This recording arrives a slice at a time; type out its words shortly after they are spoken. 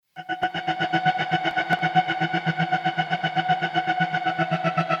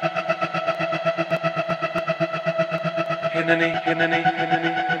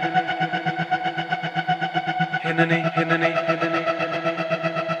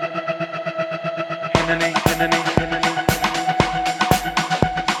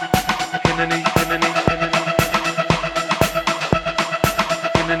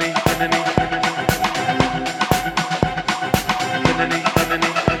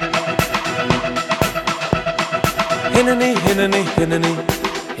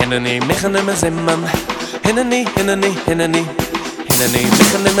Hinani, mechane me zimman. Hinani,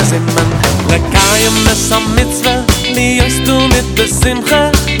 mechane me zimman. Lekayem mes am mitzvah, li yost du mit besimcha.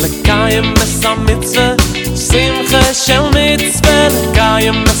 Lekayem mes am mitzvah, simcha shel mitzvah.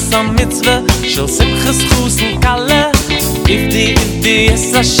 Lekayem mes am mitzvah, shel simchas chusen kalle. Ifdi es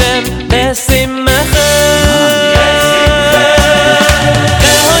Hashem besimcha.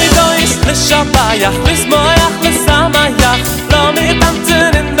 Lehoy dois leshabayach, lismoyach, lesamayach. Lo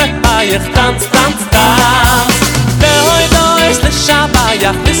mitanzen in the hayach, tanz, tanz, tanz. Lehoy dois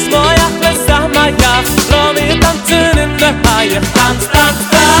leshabayach, lismoyach, lesamayach. Lo mitanzen in the hayach, tanz, tanz,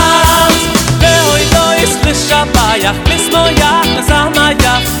 tanz. Lehoy dois leshabayach, lismoyach,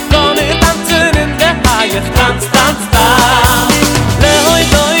 lesamayach. Lo mitanzen in the hayach, tanz, tanz, tanz. Lehoy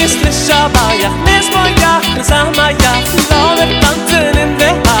dois leshabayach, lismoyach, lesamayach. Lo mitanzen in the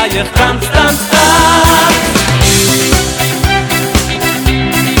hayach, tanz, tanz, tanz.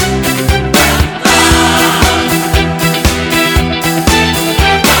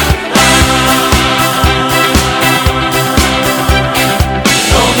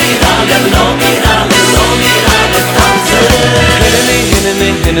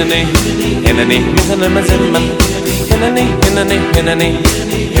 Hinani, mechane me zimman. Hinani,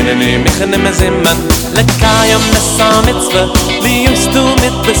 mechane me zimman. Lekayem mes am mitzvah, li yost du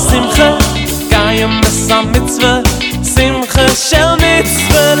mit besimcha. Lekayem mes am mitzvah, simcha shel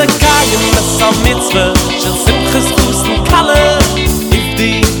mitzvah. Lekayem mes am mitzvah, shel simchas chusen kalle.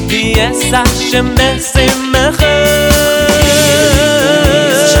 Ifdi es Hashem besimcha.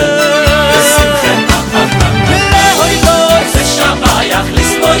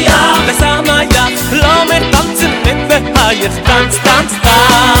 Lo me tanzen in the hayach, tanz, tanz,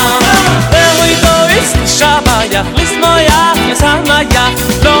 tanz. Lehoy dois leshabayach, lismoyach, lesamayach.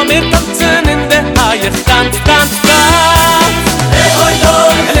 Lo me tanzen in the hayach, tanz, tanz, tanz. Lehoy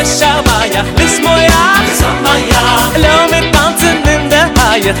dois leshabayach, lismoyach, lesamayach. Lo me tanzen in the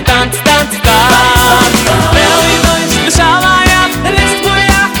hayach, tanz, tanz, tanz. Lehoy dois leshabayach,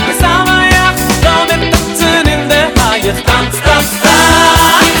 lismoyach, lesamayach. Lo me tanzen in the hayach, tanz, tanz, tanz.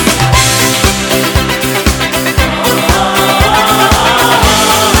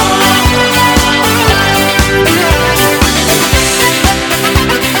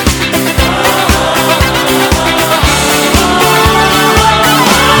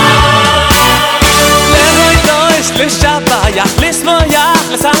 Leshabayach, lismoyach,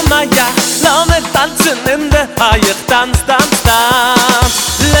 lesamayach. Lo me tanzen in the hayach, tanz, tanz, tanz.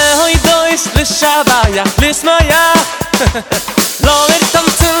 Lehoy dois leshabayach, lismoyach. Lo me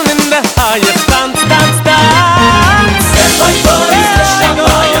tanzen in the hayach, tanz, tanz, tanz. Lehoy dois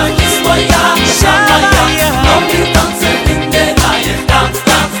leshabayach, lismoyach, lesamayach. Lo me tanzen in the hayach, tanz,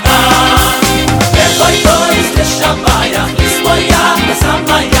 tanz, tanz. Lehoy dois leshabayach, lismoyach,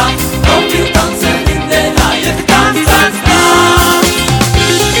 lesamayach. Lo me tanzen in the hayach, tanz, tanz, tanz.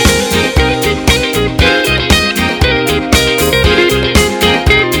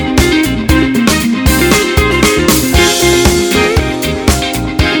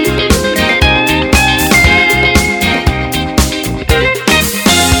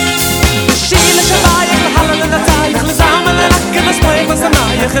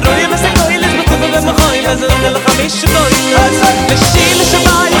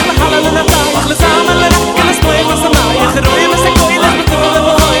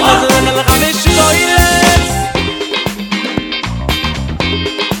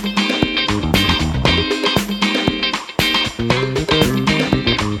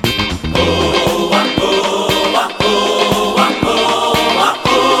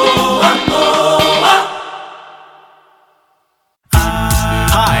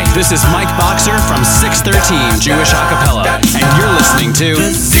 This is Mike Boxer from 613 Jewish Acapella, and you're listening to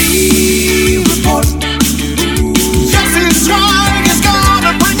The Z Report. Yes, his swag is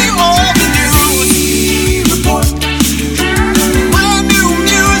gonna bring you all the news. Z Report. Brand new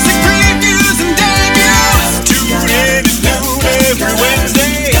music, previews, and debuts. Tune in at noon every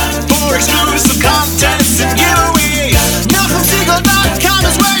Wednesday for exclusive contests and giveaways. NachumSegal.com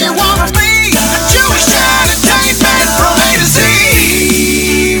is where you wanna be. A Jewish entertainment from A to Z.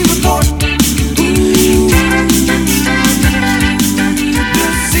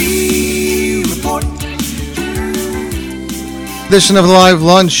 edition of Live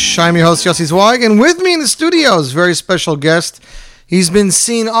Lunch. I'm your host, Yossi Zweig, and with me in the studio is a very special guest. He's been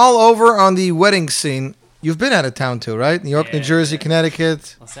seen all over on the wedding scene. You've been out of town too, right? New York, New Jersey,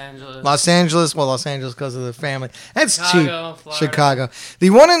 Connecticut. Los Angeles. Well, Los Angeles because of the family. That's Chicago, cheap. Florida. Chicago.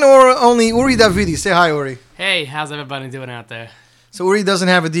 The one and only Uri Davidi. Say hi, Uri. Hey, how's everybody doing out there? So Uri doesn't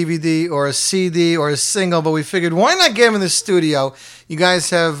have a DVD or a CD or a single, but we figured why not get him in the studio? You guys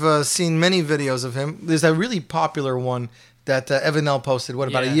have seen many videos of him. There's a really popular one that Evan L. posted,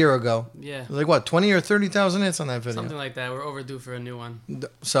 about a year ago? Yeah. Like what, 20 or 30,000 hits on that video? Something like that. We're overdue for a new one.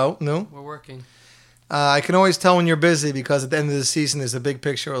 So, new? We're working. I can always tell when you're busy because at the end of the season, there's a big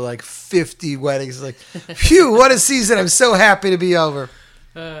picture of like 50 weddings. It's like, phew, what a season. I'm so happy to be over.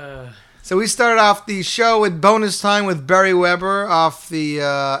 So we started off the show with Bonus Time with Barry Weber off the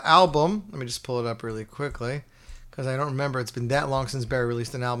album. Let me just pull it up really quickly because I don't remember. It's been that long since Barry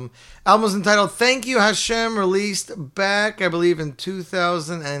released an album. Album was entitled Thank You Hashem, released back, I believe, in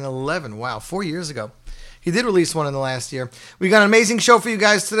 2011. Wow, 4 years ago. He did release one in the last year. We got an amazing show for you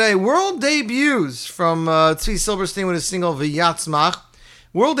guys today. World debuts from Tzvi Silberstein with his single V'yatzmach.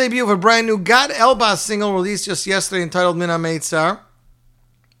 World debut of a brand new Gad Elbaz single released just yesterday entitled Min HaMeitzar.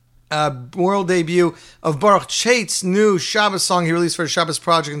 World debut of Baruch Chait's new Shabbos song he released for a Shabbos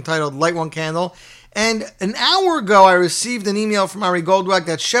project entitled Light One Candle. And an hour ago, I received an email from Ari Goldwag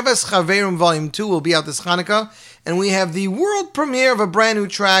that Sheves Chaverim Volume 2 will be out this Hanukkah. And we have the world premiere of a brand new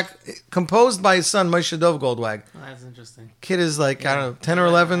track composed by his son, Moshe Dov Goldwag. Oh, that's interesting. Kid is like, I don't know, 10 or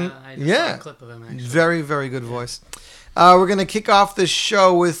 11. I just saw a clip of him, actually. Very, very good voice. We're going to kick off the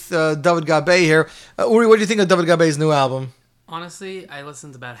show with David Gabay here. Uri, what do you think of David Gabay's new album? Honestly, I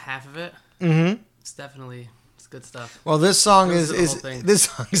listened to about half of it. Mm-hmm. It's good stuff. Well, this song is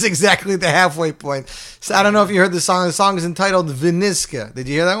exactly the halfway point. So I don't know if you heard the song. The song is entitled Viniska. Did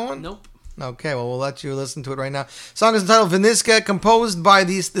you hear that one? Nope. Okay, well, we'll let you listen to it right now. The song is entitled Viniska, composed by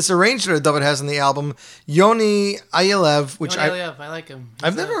this arranger that David has on the album, Yoni Ayelev, which I like him.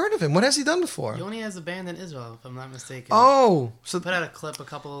 I've never heard of him. What has he done before? Yoni has a band in Israel, if I'm not mistaken. Oh, so put out a clip a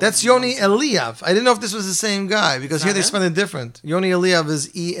couple. That's Yoni Eliav. I didn't know if this was the same guy because here they him? spell it different. Yoni Eliav is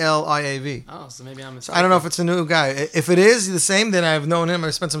Eliav. Oh, so maybe I'm mistaken. So I don't know if it's a new guy. If it is the same, then I've known him.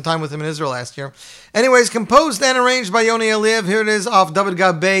 I spent some time with him in Israel last year. Anyways, composed and arranged by Yoni Eliav. Here it is off David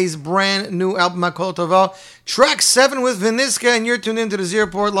Gabay's brand new album, Makol Tova. Track 7 with Viniska, and you're tuned into the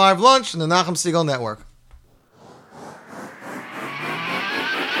Zierport Live Lunch on the Nachum Segal Network.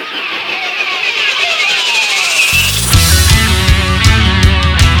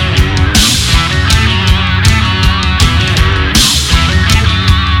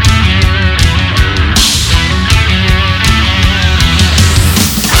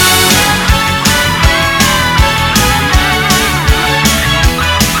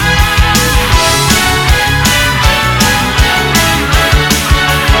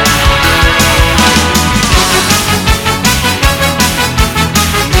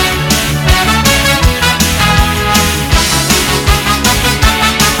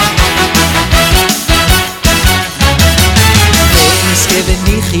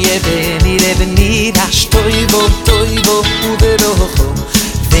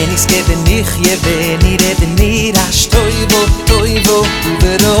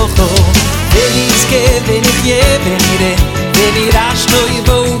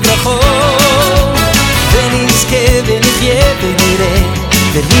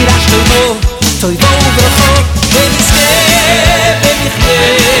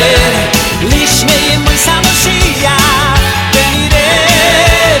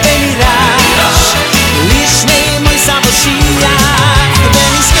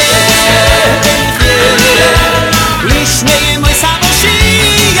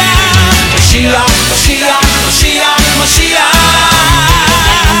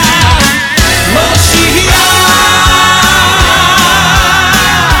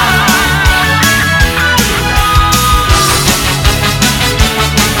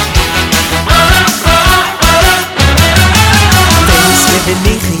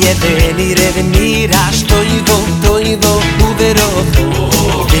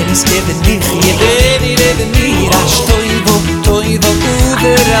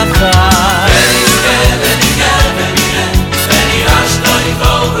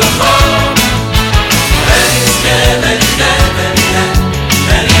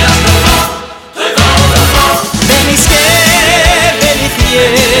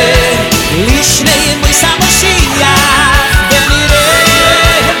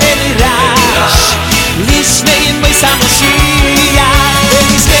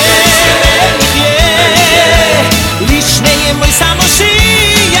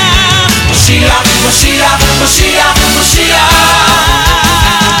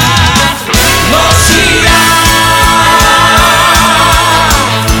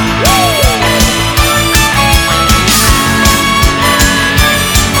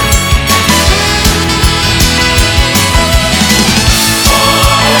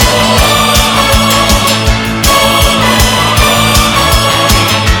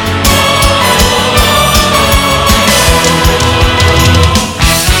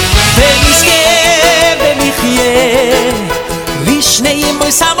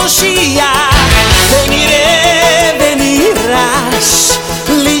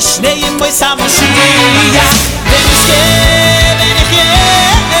 לפני מויס המשיח ונזכה ונחיה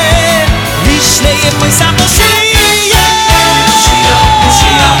לפני מויס המשיח משיח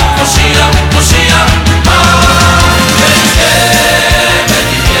משיח משיח ונזכה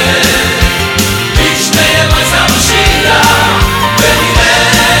ונחיה לפני מויס המשיח ונראה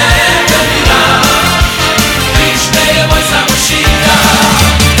ונירא לפני מויס המשיח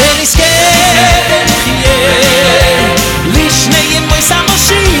ונזכה ונחיה לפני מויס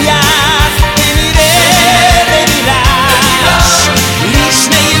המשיח ונראה ונירש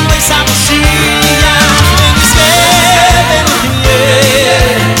לפני מויס המשיח ונזכה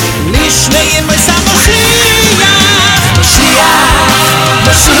ונחיה לפני מויס המשיח משיח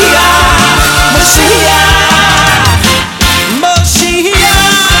משיח משיח משיח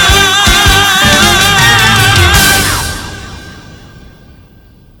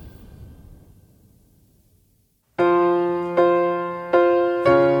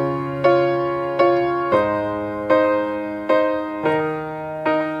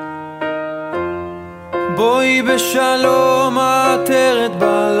בואי בשלום עטרת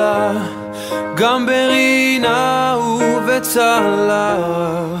בעלה גם ברינה ובצלה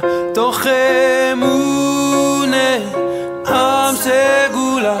תוך אמונה עם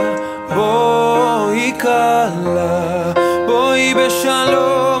סגולה בואי קלה בואי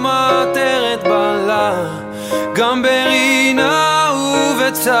בשלום עטרת בעלה גם ברינה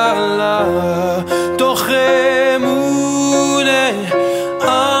ובצלה תוך אמונה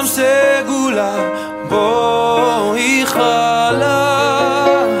עם סגולה בואי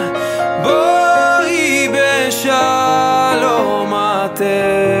חלה בואי בשלום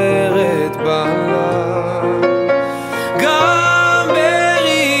עטרת בעלה גם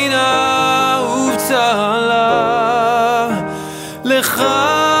ברינה ובצלה לך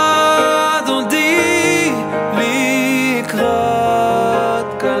דודי לקראת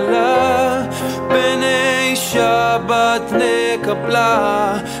כלה בני שבת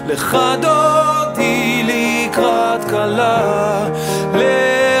נקבלה לך דודי לקראת כלה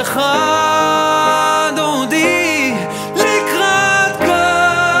לך דודי לקראת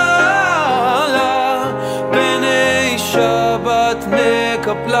כלה בני שבת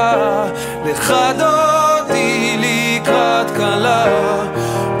נקבלה לך דודי לקראת כלה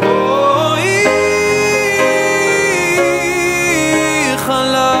בואי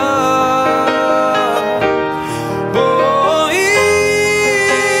חלה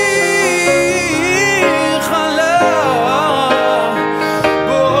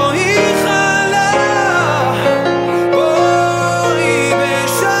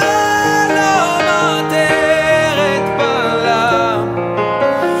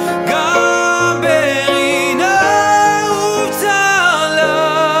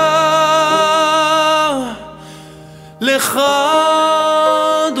לך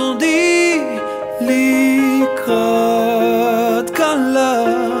דודי לקראת כלה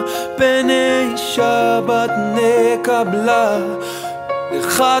פני שבת נקבלה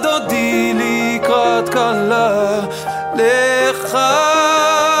לך דודי לקראת כלה לך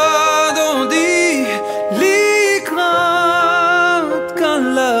דודי לקראת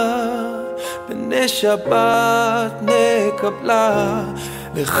כלה פני שבת נקבלה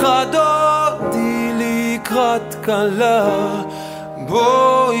לך דודי לקראת כלה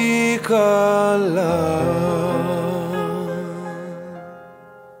בואי כלה.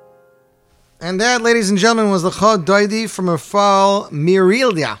 And that, ladies and gentlemen, was L'cha Doidi from Rafal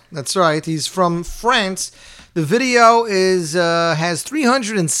Mirilia. That's right, he's from France. The video has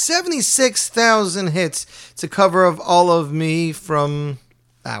 376,000 hits. It's a cover of All of Me from...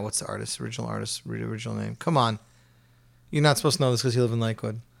 what's the artist? Original name. Come on. You're not supposed to know this because you live in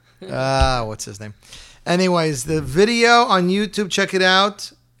Lakewood. What's his name? Anyways, the video on YouTube, check it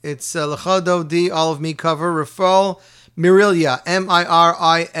out. It's L'cha Doidi, All of Me cover. Rafal Mirilia,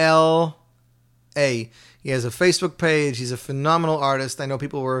 Mirila. He has a Facebook page. He's a phenomenal artist. I know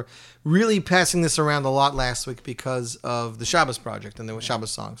people were really passing this around a lot last week because of the Shabbos project and the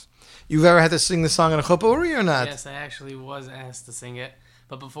Shabbos songs. You've ever had to sing the song in a chuppah, Uri, or not? Yes, I actually was asked to sing it,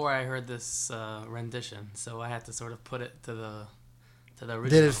 but before I heard this rendition, so I had to sort of put it to the original.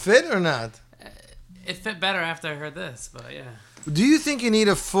 Did it fit or not? It fit better after I heard this, but yeah. Do you think you need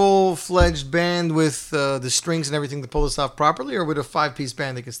a full-fledged band with the strings and everything to pull this off properly, or with a 5-piece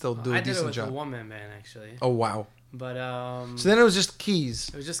band they can still do a decent job? I did it with a one-man band, actually. Oh, wow. But so then it was just keys.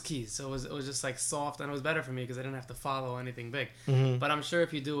 It was just keys, so it was just like soft, and it was better for me because I didn't have to follow anything big. Mm-hmm. But I'm sure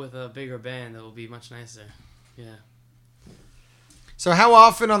if you do it with a bigger band, it will be much nicer. Yeah. So how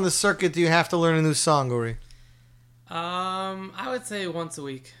often on the circuit do you have to learn a new song, Uri? I would say once a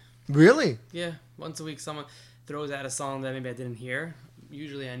week. Really? Yeah, once a week someone throws out a song that maybe I didn't hear.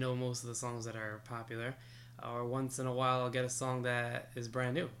 usually I know most of the songs that are popular, or once in a while I'll get a song that is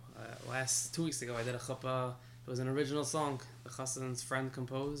brand new. Last 2 weeks ago I did a chuppah. It was an original song the chassan's friend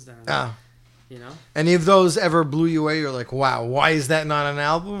composed, and you know. Any of those ever blew you away? You're like, wow, why is that not an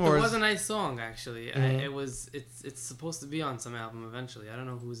album? Or It was a nice song, actually. It's supposed to be on some album eventually. I don't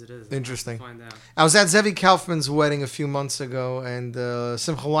know whose it is. Interesting. I'll have to find out. I was at Zevi Kaufman's wedding a few months ago, and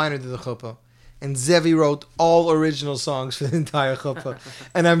Simcha Leiner did the chuppah. And Zevi wrote all original songs for the entire chuppah.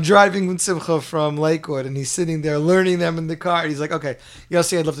 And I'm driving with Simcha from Lakewood, and he's sitting there learning them in the car. And he's like, okay,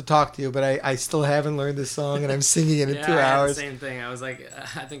 Yossi, I'd love to talk to you, but I still haven't learned this song, and I'm singing it in 2 I had hours. the same thing. I was like,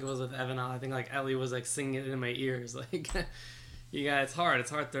 I think it was with Evan. I think like Ellie was like singing it in my ears. Like, it's hard. It's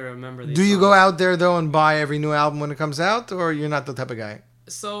hard to remember these Do you songs. go out there, though, and buy every new album when it comes out, or you're not the type of guy?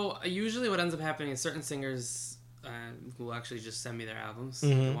 So usually what ends up happening is certain singers will actually just send me their albums.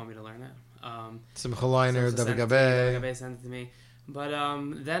 They want me to learn it. Simcha Leiner, David David Gabe. Gabe sent it to me. But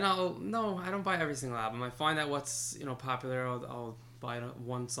then I don't buy every single album. I find that what's popular, I'll buy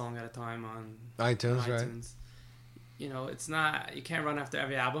one song at a time on iTunes, right? You know, it's not, you can't run after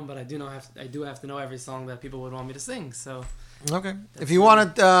every album, but I do have to know every song that people would want me to sing. So okay. If you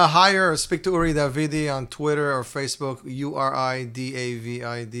want to hire or speak to Uri Davidi on Twitter or Facebook,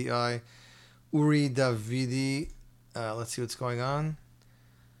 URIDAVIDI, Uri Davidi. Let's see what's going on.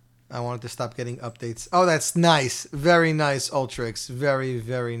 I wanted to stop getting updates. Oh, that's nice. Very nice, Ultrix. Very,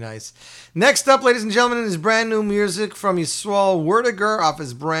 very nice. Next up, ladies and gentlemen, is brand new music from Yisrael Werdiger off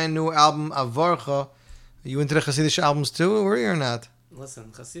his brand new album, Avarcha. Are you into the Hasidic albums too, Uri, or not?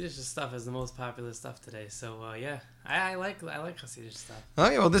 Listen, Hasidic stuff is the most popular stuff today. So, yeah, I like Hasidic stuff. Oh,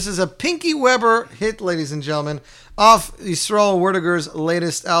 yeah, well, this is a Pinky Weber hit, ladies and gentlemen, off Yisrael Werdiger's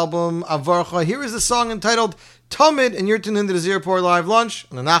latest album, Avarcha. Here is the song entitled Tomid, and you're tuned into the Zierport Live Lunch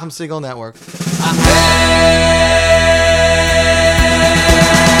on the Nachum Segal Network.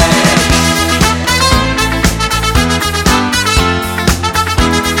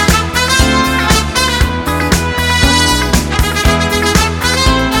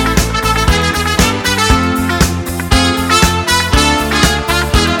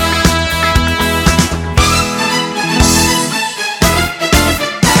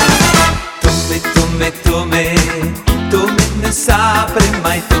 Sapre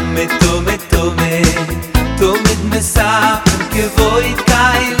mai tome me sapre che voi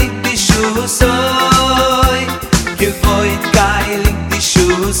kailig di shusoi che voi kailig di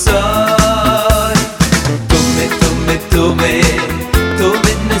shusoi tome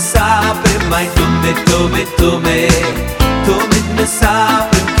me sapre mai tome me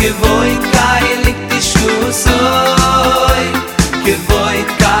sapre che voi kailig di shusoi che voi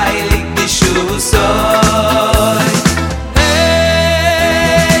kailig di shusoi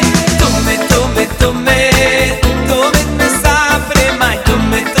Tome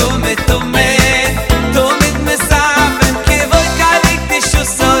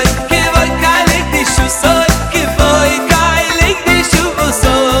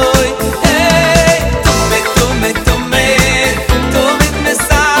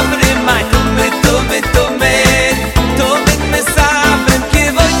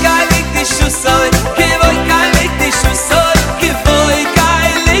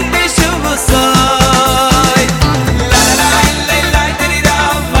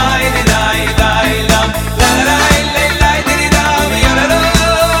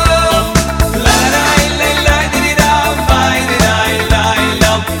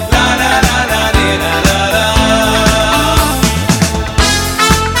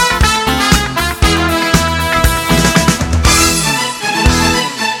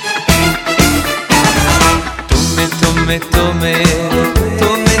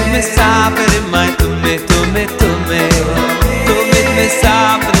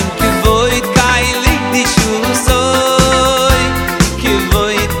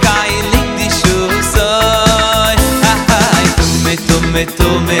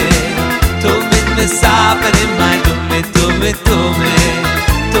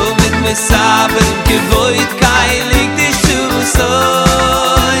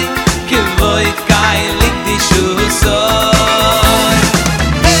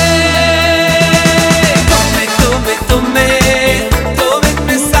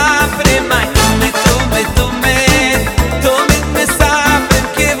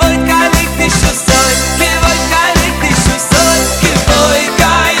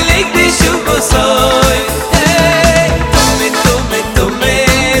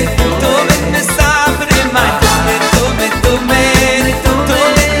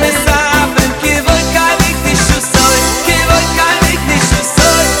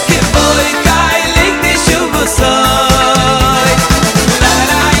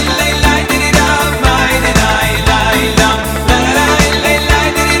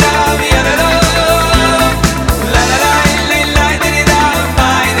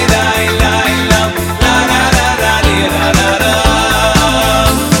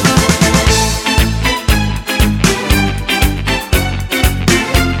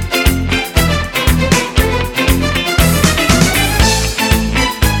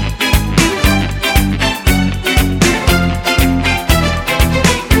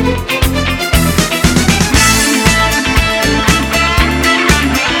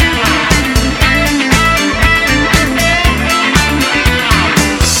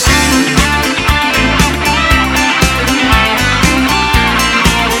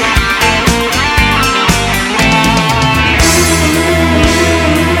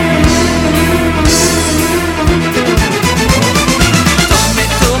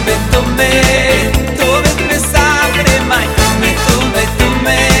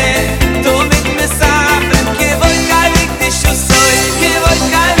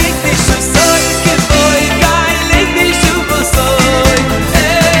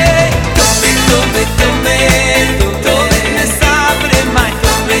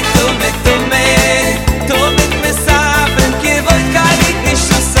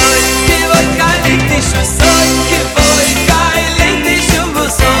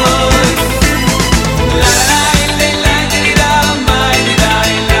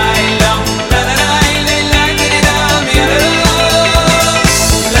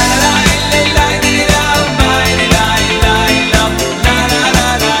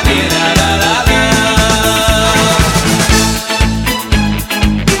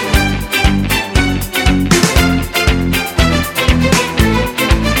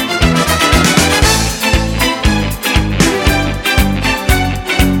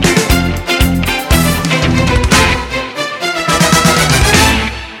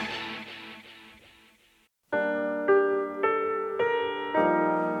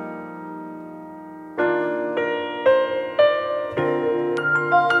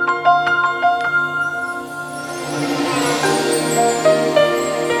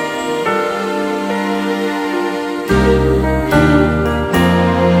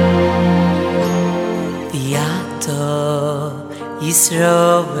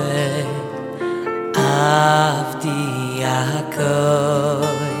Yisroel Avdi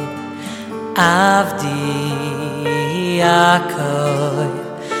Yaakov Avdi Yaakov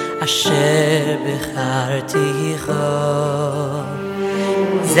Asher Becharticho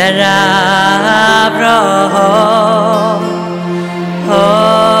Zera Avraham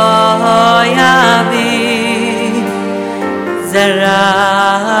Hoyavi Zera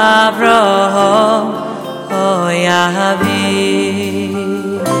Avraham Hoyavi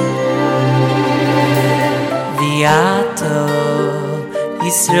Viato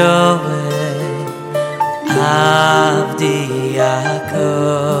Yisroel Avdi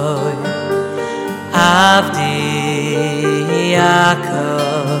Yaakov Avdi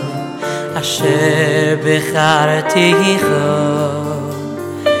Yaakov Asher Becharticho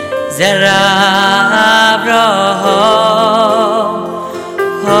Zera Avraham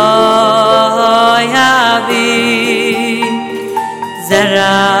Hoyavi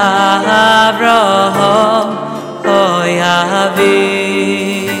Zera Avraham Hoyavi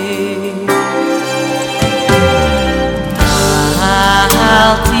Al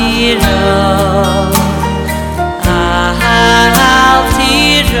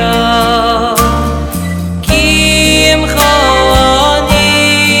tiro Kim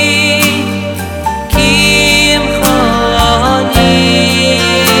Choni Al tishto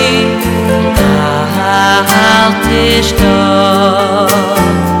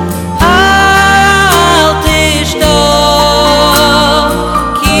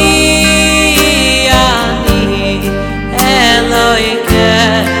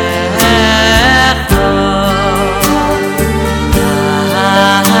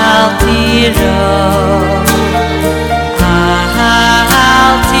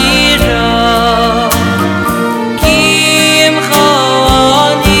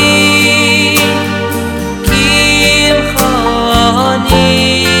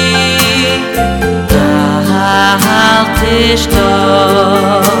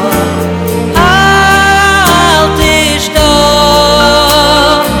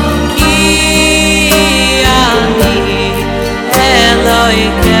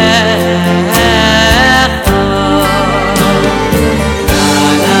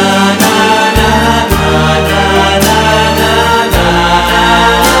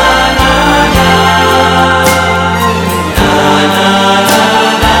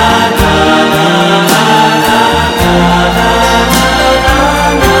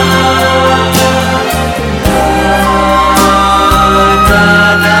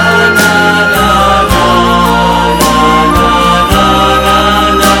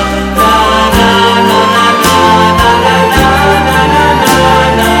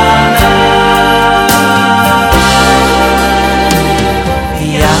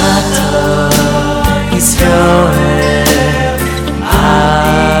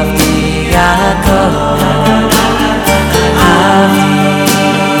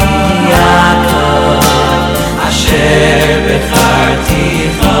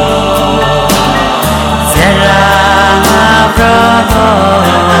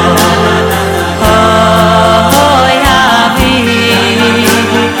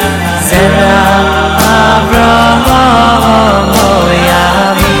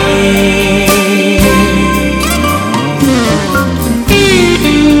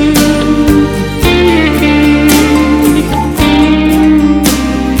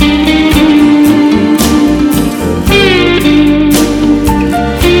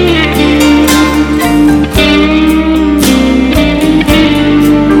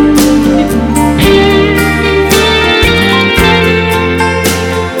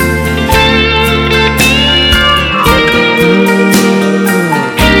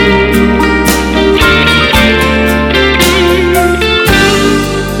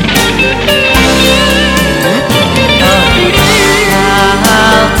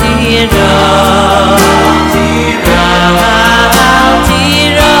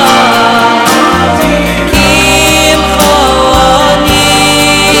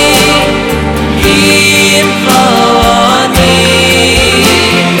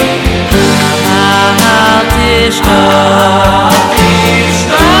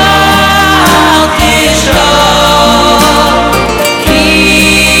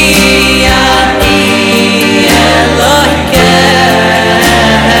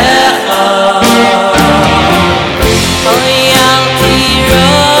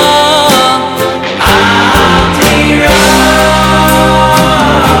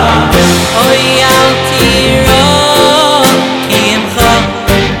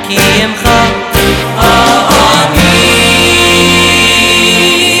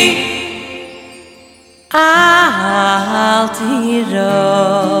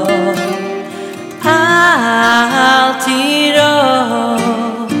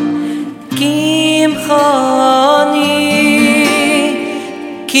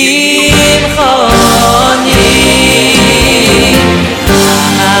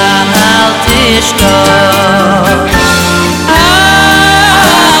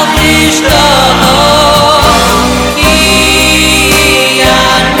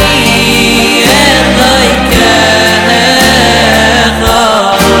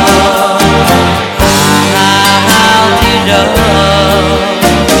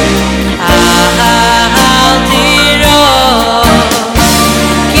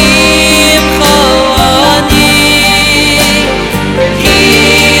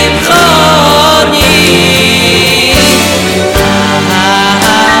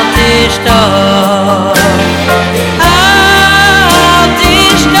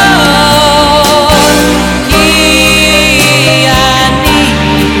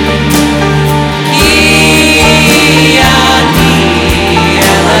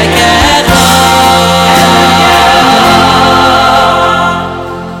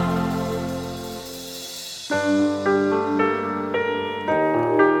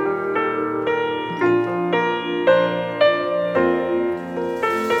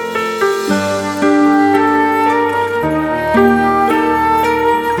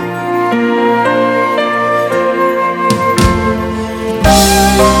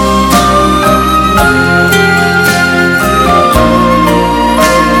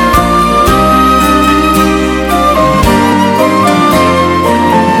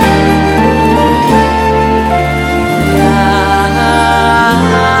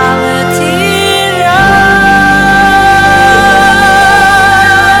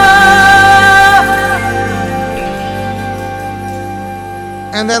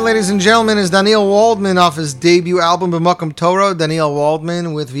that, ladies and gentlemen, is Daniel Waldman off his debut album, B'Makom Torah. Daniel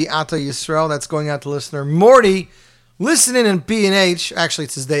Waldman with V'ata Yisrael. That's going out to listener Morty, listening in B&H. Actually,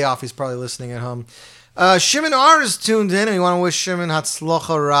 it's his day off. He's probably listening at home. Shimon R is tuned in, and we want to wish Shimon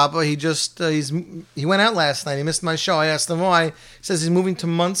Hatzlocha Rabba. He went out last night. He missed my show. I asked him why. He says he's moving to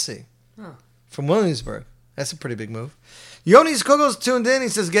Muncie from Williamsburg. That's a pretty big move. Yoni's Kogo's tuned in. He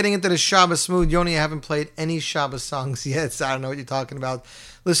says, getting into the Shabbos mood. Yoni, I haven't played any Shabbos songs yet, so I don't know what you're talking about.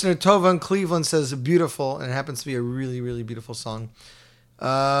 Listener Tova in Cleveland says, beautiful, and it happens to be a really, really beautiful song.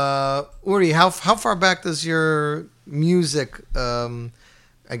 Uri, how far back does your music,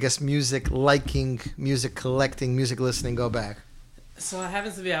 music liking, music collecting, music listening go back? So it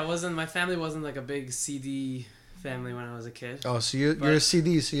happens to be, my family wasn't like a big CD family when I was a kid. Oh, so you're a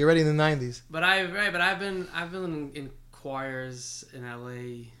CD, so you're already in the 90s. But I've been in choirs in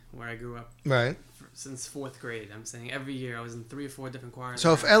LA where I grew up. Right. Since 4th grade. I'm saying every year I was in 3 or 4 different choirs.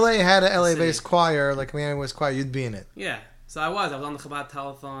 So if LA had a LA-based choir, like Miami West Choir, you'd be in it. Yeah. So I was on the Chabad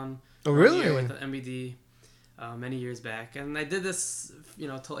Telethon. Oh, really? With the MBD many years back. And I did this,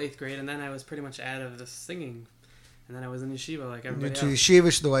 till 8th grade, and then I was pretty much out of the singing. And then I was in yeshiva like everybody else. You're too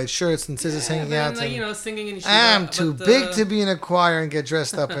yeshivish, the white shirts and scissors hanging out. Singing in yeshiva. I'm too big to be in a choir and get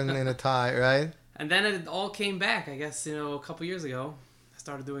dressed up in a tie, right? And then it all came back, I guess, a couple years ago. I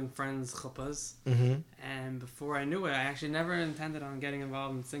started doing friends' chuppahs. Mm-hmm. And before I knew it, I actually never intended on getting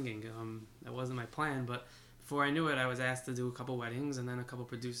involved in singing. That wasn't my plan, but before I knew it, I was asked to do a couple weddings, and then a couple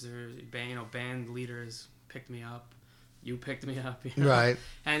producers, band leaders picked me up. You picked me up, right?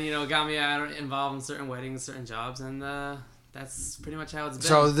 And got me involved in certain weddings, certain jobs, and that's pretty much how it's been.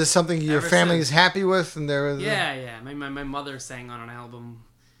 So this is something your family is happy with, and yeah. My mother sang on an album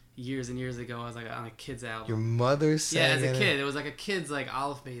years and years ago. I was like on a kid's album. Your mother sang? Yeah, as a kid, it was like a kid's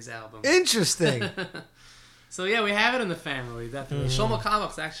Aleph Bay's album. Interesting. So yeah, we have it in the family definitely. Shlomo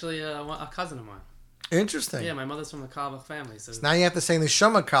Kalbach's actually a cousin of mine. Interesting. Yeah, my mother's from the Kalbach family. So now you have to say the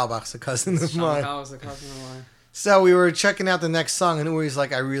Shlomo Kalbach's a cousin of mine. Shlomo Kalbach's a cousin of mine. So we were checking out the next song, and Uri's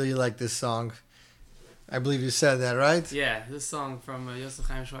like, I really like this song. I believe you said that, right? Yeah, this song from Yosef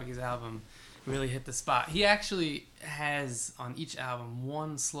Chaim Shwagi's album really hit the spot. He actually has on each album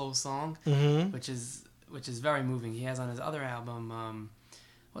one slow song, which is very moving. He has on his other album,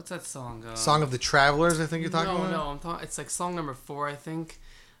 what's that song? Song of the Travelers, I think you're talking about? No, it's like song number 4, I think,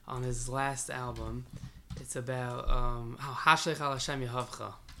 on his last album. It's about Hashlech al Hashem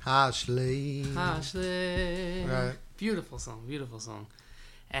Yehavcha. Hashlech. Right. Beautiful song.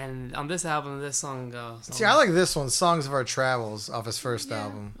 And on this album, this song... See, I like this one, Songs of Our Travels, off his first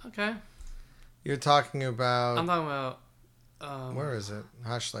album. Okay. You're talking about... I'm talking about... where is it?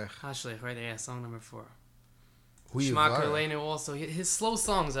 Hashlech. Hashlech, right there, yeah, song number 4. Shema Kerleinu also. His slow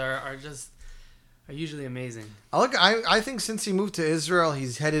songs are usually amazing. I think since he moved to Israel,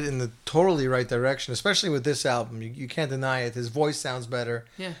 he's headed in the totally right direction, especially with this album. You can't deny it. His voice sounds better.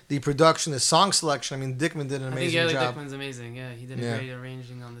 Yeah. The production, the song selection. Dickman did an amazing job. Dickman's amazing. Yeah, he did a great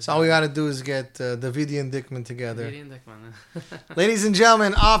arranging on this. So all we got to do is get Davidi and Dickman together. Davidi and Dickman. Ladies and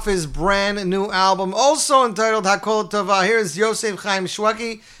gentlemen, off his brand new album, also entitled Hakol Tova, here's Yosef Chaim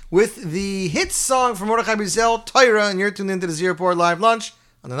Shwagi with the hit song from Mordechai Bizel, Torah, and you're tuned into the Z Report Live Lunch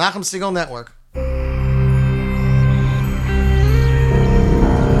on the Nachum Segal Network.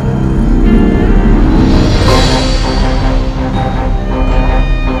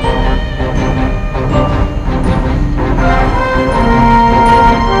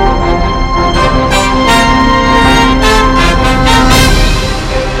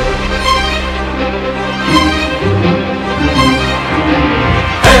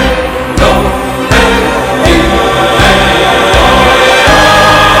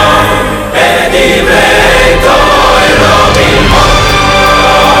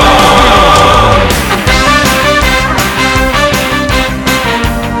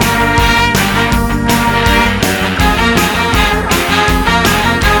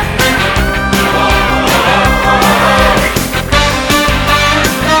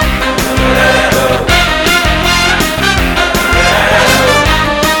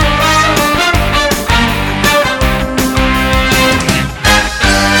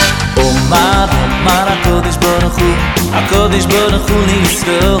 הקודש ברוך הוא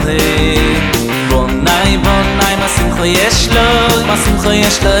לישראל בונאי מה שמחה יש לו מה שמחה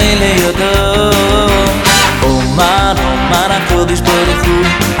יש לו לידו אומר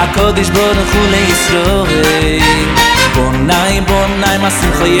הקודש ברוך הוא לישראל בונאי מה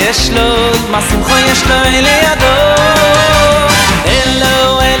שמחה יש לו מה שמחה יש לו לידו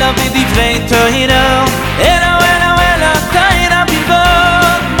אלו בדברי תורה אלו תורה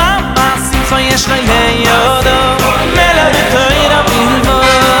בלבד מה שמחה יש לו לידו מלא בתורה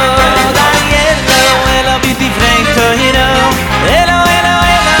בלבד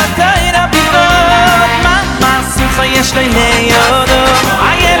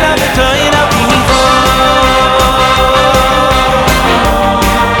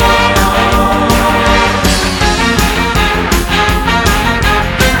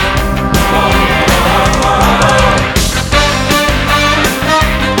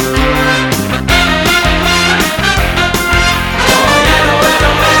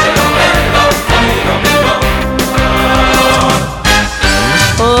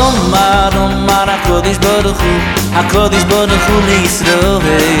הקודש ברוך הוא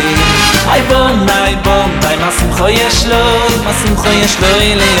לישראל ay bon masim khoyesh lo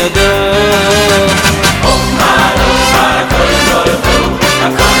liado oh my kodesh baruch hu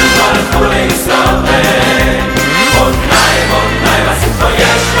HaKadosh baruch hu Yisrael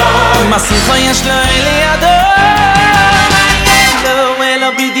bon masim khoyesh lo liado elo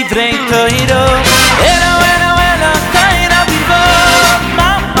bidivrei toiro elo toiro bilbo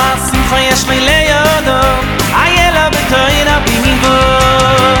masim khoyesh lo liado ay elo toiro bilbo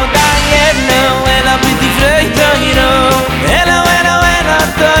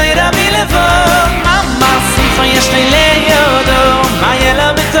toira bilevo mama simcha yesh leyodo mayela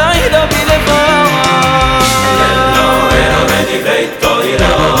betoiro bilevo elo bedivrei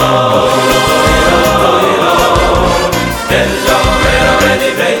toiro elo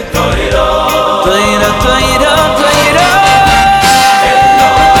bedivrei toiro toiro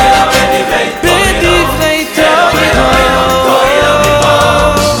elo bedivrei toiro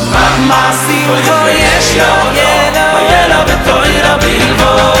mama simcha yesh leyodo mayela betoiro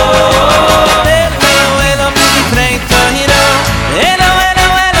bilevo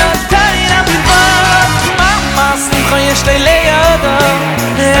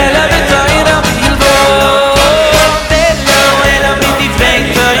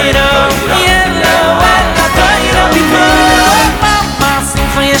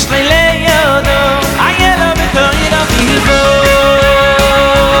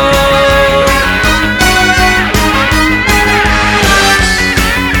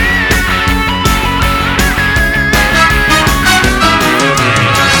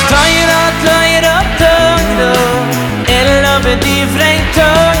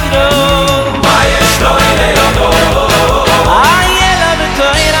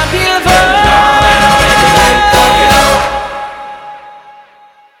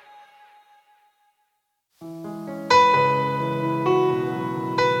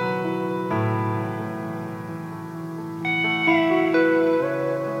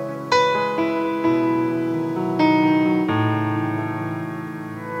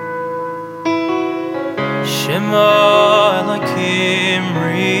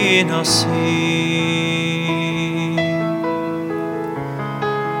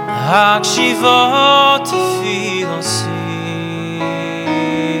Hakshivot filosi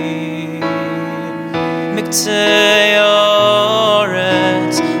Miktei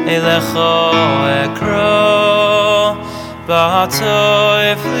oretz elecho ekro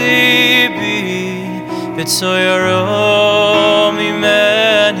Ba'atoif libi B'tzoyaro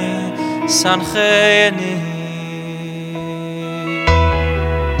mimeni sancheni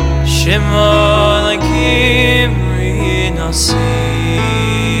Shema lakim rinasi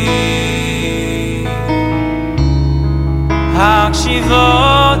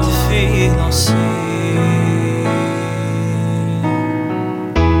Hakshivot filosi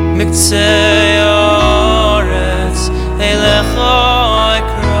Miktei oretz elecho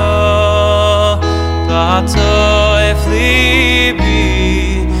ekro Ba'atoif libi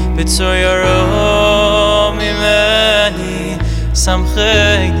B'tzoyaro mimeni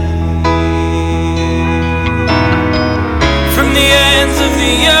samcheni From the ends of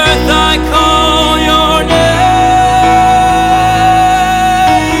the earth I call your name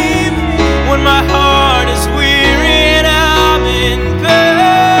When my heart is weary and I'm in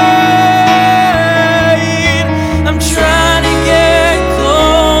pain I'm trying to get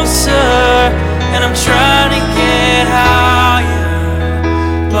closer and I'm trying to get higher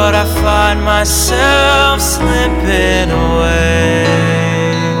But I find myself slipping away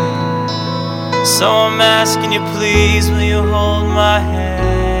So I'm asking you please, will you hold my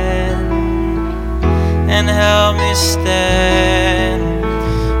hand And help me stand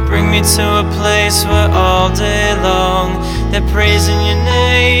Bring me to a place where all day long They're praising your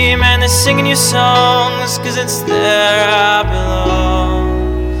name and they're singing your songs Cause it's there I belong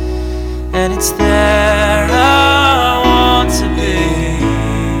And it's there I want to be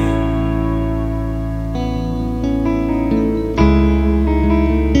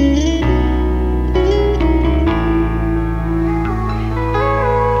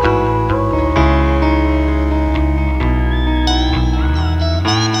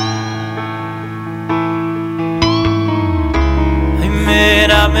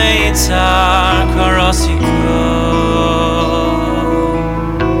Meitzar karosiko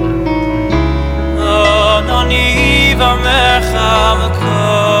Oh, no niva merchavako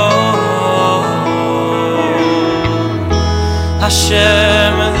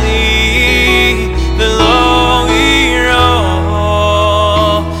Hashem li velo iro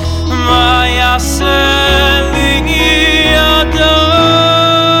Ma yaseh li yado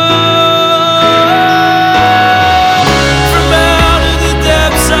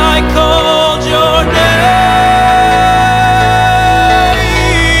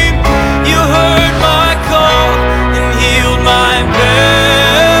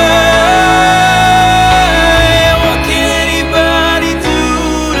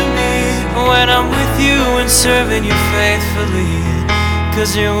serving you faithfully,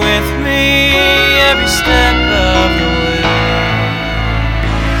 'cause you're with me every step of the way.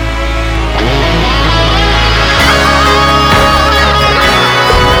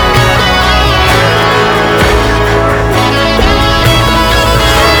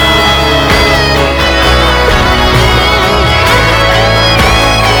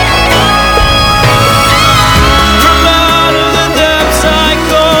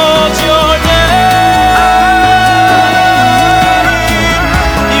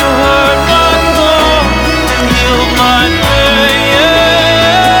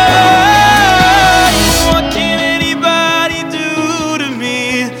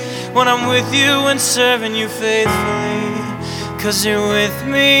 With you and serving you faithfully, 'cause you're with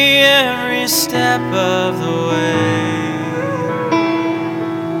me every step of the way.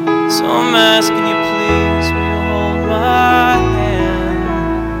 So I'm asking you, please, will you hold my hand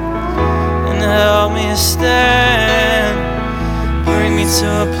and help me stand? Bring me to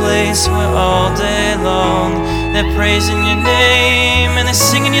a place where all day long they're praising your name and they're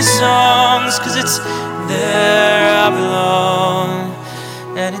singing your songs, 'cause it's there I belong.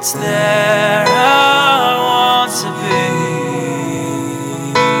 And it's there I want to be.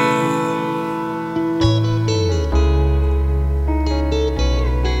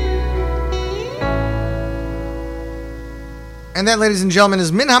 And that, ladies and gentlemen, is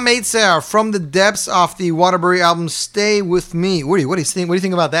Min HaMeitzer from the depths of the Waterbury album "Stay With Me." Woody, what do you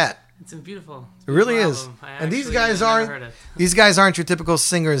think about that? It's beautiful. It really is. And these guys aren't your typical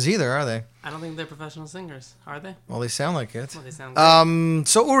singers either, are they? I don't think they're professional singers, are they? Well, they sound like it. Well, they sound good.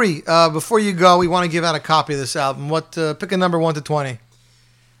 So Uri, before you go, we want to give out a copy of this album. What? Pick a number 1 to 20.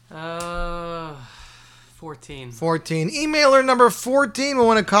 14. 14. Emailer number 14 will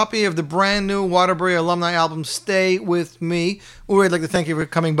win a copy of the brand new Waterbury alumni album "Stay With Me." Uri, I'd like to thank you for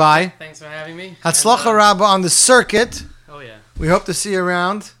coming by. Thanks for having me. Hatzlacha Rabba on the circuit. Oh yeah. We hope to see you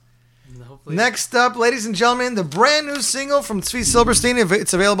around. Hopefully. Next up, ladies and gentlemen, the brand new single from Tzvi Silberstein.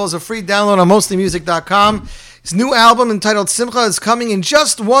 It's available as a free download on mostlymusic.com. His new album entitled Simcha is coming in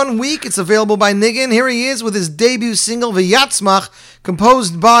just 1 week. It's available by Niggin. Here he is with his debut single, V'yatzmach,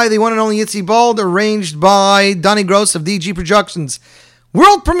 composed by the one and only Yitzi Bald, arranged by Donnie Gross of DG Productions.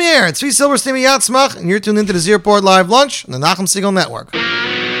 World premiere, Tzvi Silberstein, V'yatzmach, and you're tuned into the Zierport Live Lunch on the Nachum Segal Network.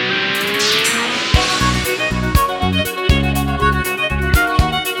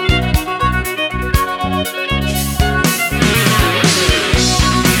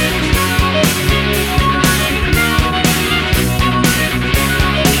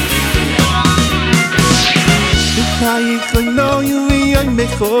 B'chayich l'noyu li'yoy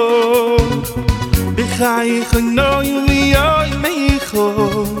mecho B'chayich l'noyu li'yoy mecho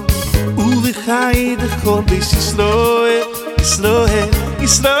U'v'chayich l'chol Beis Yisroel Yisroel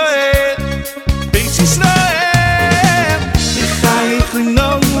Yisroel Beis Yisroel B'chayich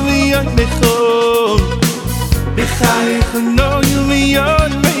l'noyu li'yoy mecho B'chayich l'noyu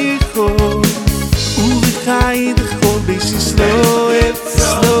li'yoy mecho U'v'chayich l'chol Beis Yisroel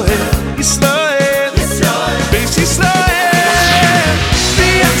Yisroel Yisroel Beis Yisrael,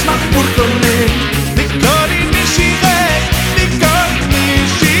 v'yatzmach purtonei, v'kori mishichei, v'kori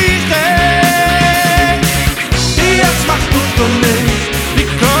mishichei. V'yatzmach purtonei,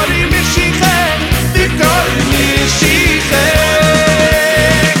 v'kori mishichei, v'kori mishichei.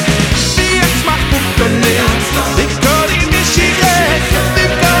 V'yatzmach purtonei, v'kori mishichei,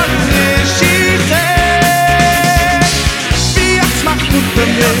 v'kori mishichei. V'yatzmach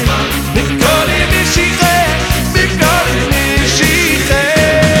purtonei, v'kori mishichei.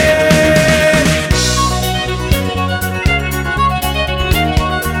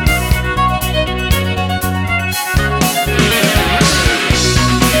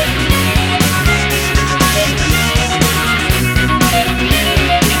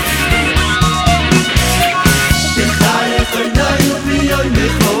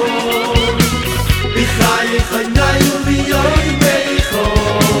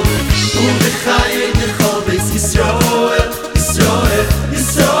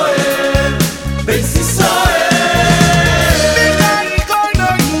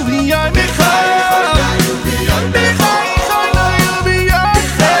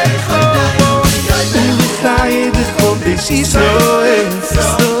 Yisroel,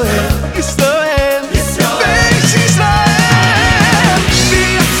 Yisroel, Yisroel, Beis Yisrael.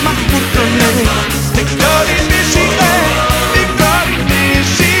 V'yatzmach purtonei, v'kori mishichei, v'kori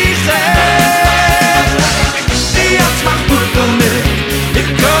mishichei. V'yatzmach purtonei,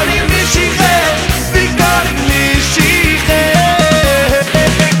 v'kori mishichei, v'kori mishichei.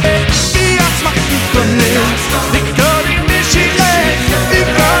 V'yatzmach purtonei, v'kori mishichei,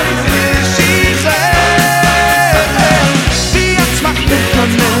 v'kori mishichei.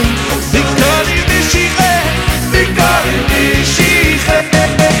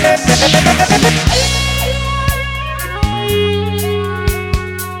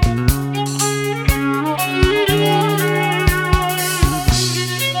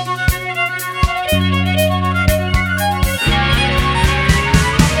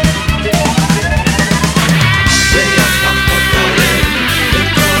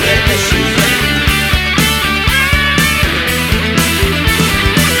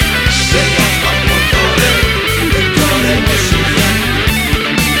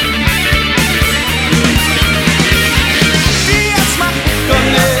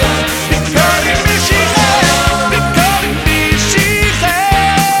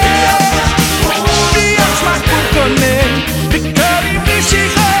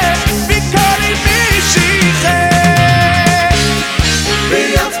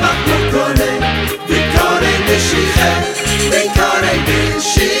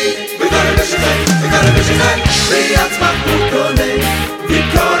 ויצמח בוקולי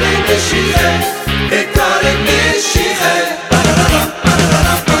ויקולי משיחה ויקולי משיחה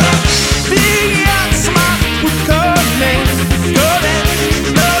ויצמח בוקולי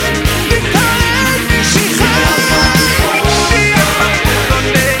ויקולי משיחה ויצמח בוקולי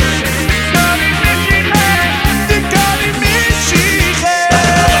ויקולי משיחה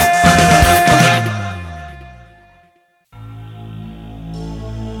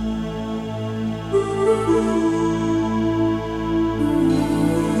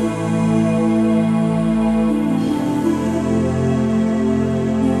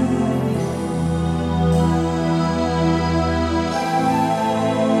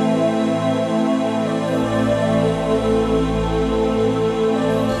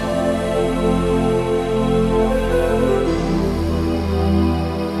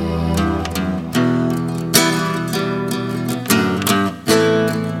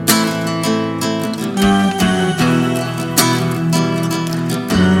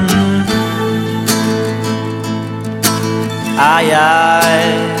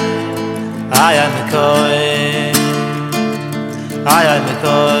Ay, McCoy. Ay,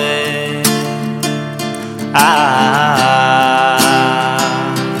 McCoy.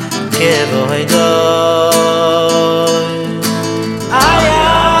 Kiboy doy. Ay,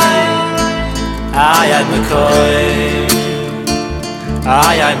 McCoy.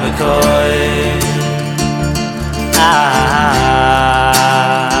 Ay, McCoy.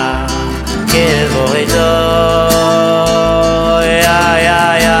 Kiboy doy.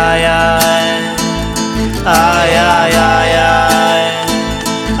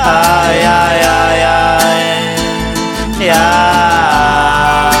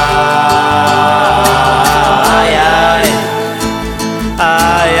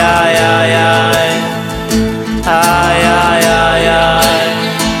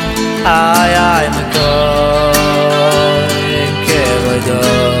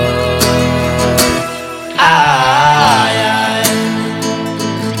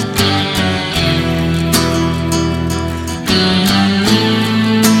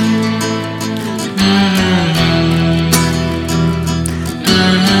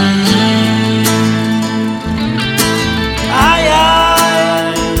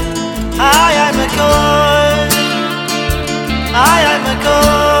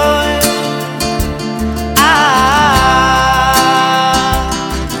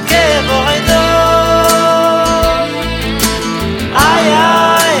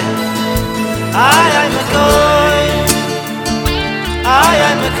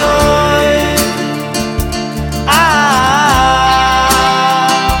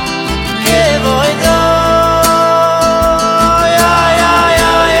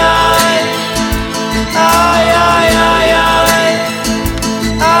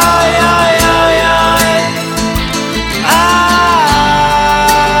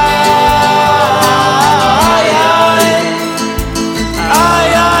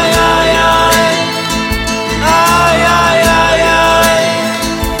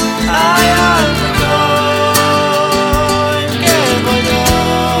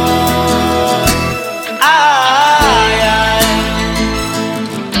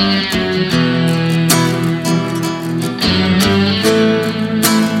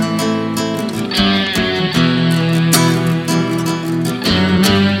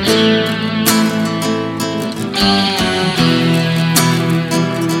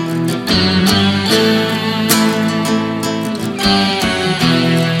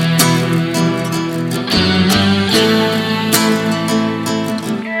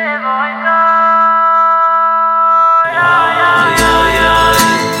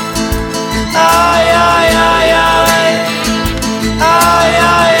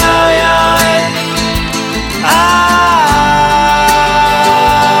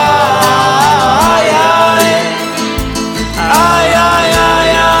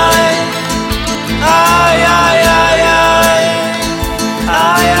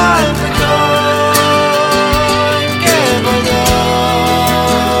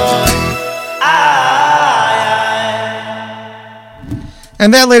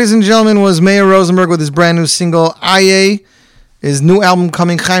 And that, ladies and gentlemen, was Meir Rosenberg with his brand new single, Aye, his new album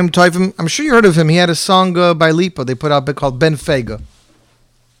coming, Chaim Teufim. I'm sure you heard of him. He had a song by Lipa they put out called Ben Fega.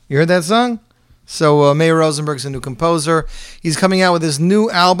 You heard that song? So Meir Rosenberg's a new composer. He's coming out with his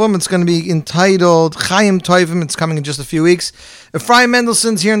new album. It's going to be entitled Chaim Teufim. It's coming in just a few weeks. Ephraim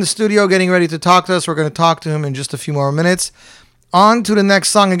Mendelssohn's here in the studio getting ready to talk to us. We're going to talk to him in just a few more minutes. On to the next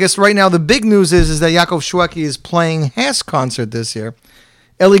song. I guess right now the big news is that Yaakov Shweki is playing Hess concert this year.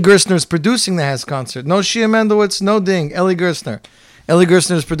 Eli Gerstner is producing the Hess concert. No Shia Mendelowitz, no Ding. Eli Gerstner. Ellie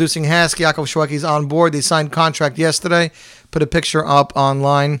Gerstner is producing Hask. Yaakov Shwekey's on board. They signed contract yesterday. Put a picture up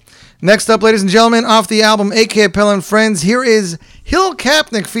online. Next up, ladies and gentlemen, off the album A.K. Pella and Friends, here is Hill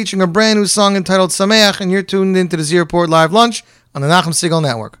Kapnick featuring a brand new song entitled Sameach, and you're tuned into the Z Report Live Lunch on the Nachum Segal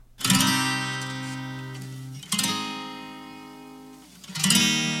Network.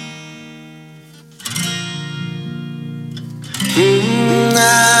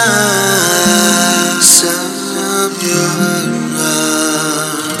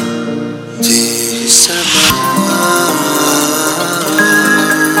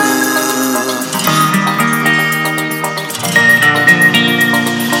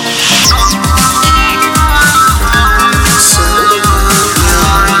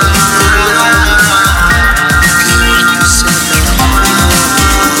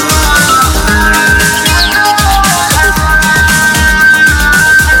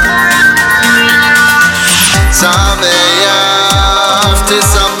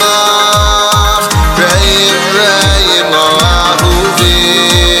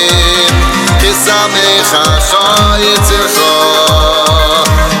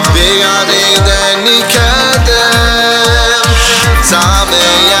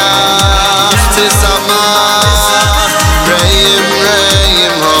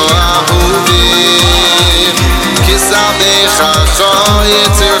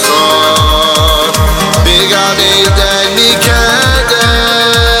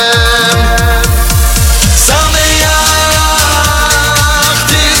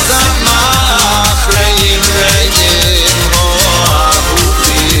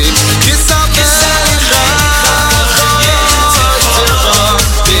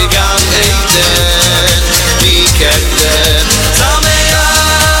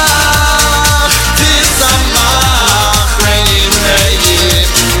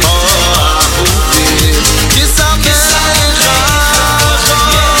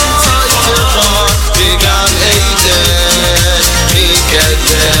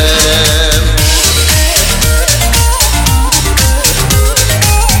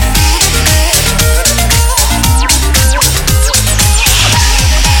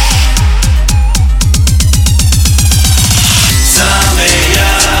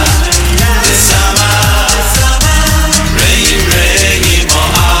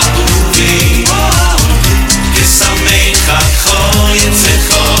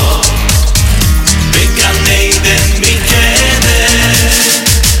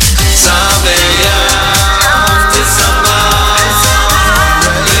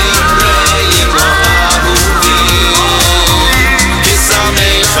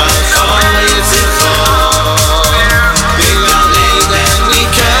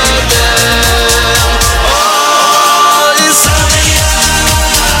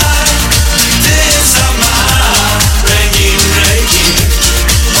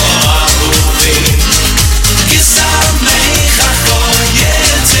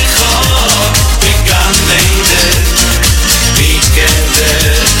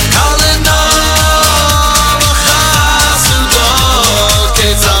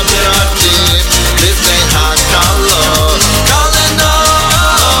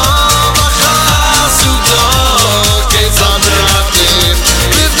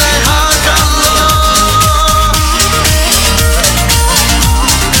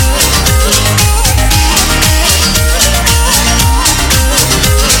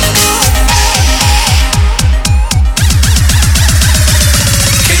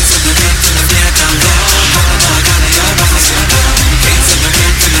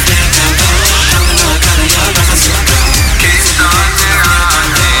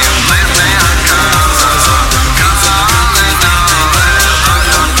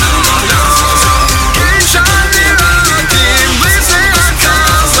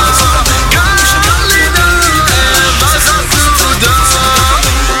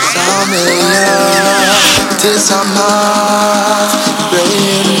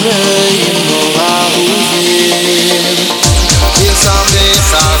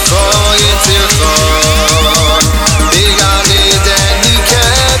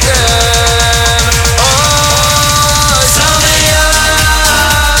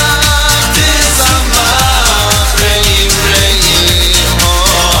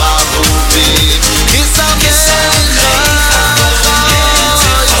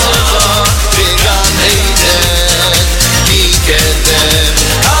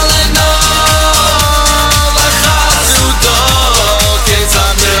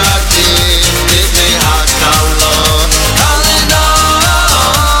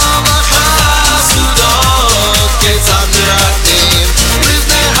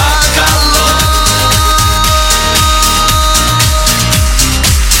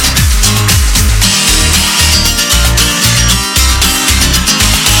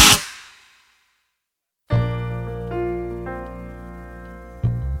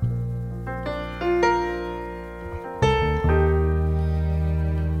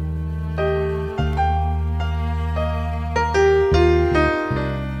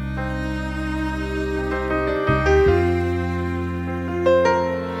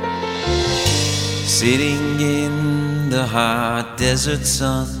 Sitting in the hot desert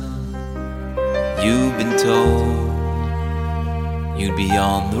sun, you've been told you'd be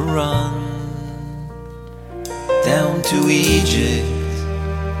on the run. Down to Egypt,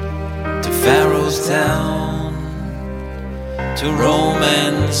 to Pharaoh's town, to Rome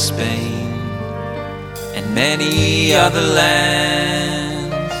and Spain, and many other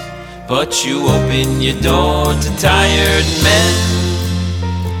lands. But you open your door to tired men,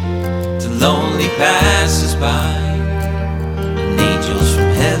 to lonely passers-by, and angels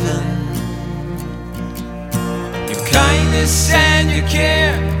from heaven. Your kindness and your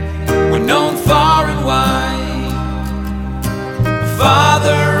care were known far and wide.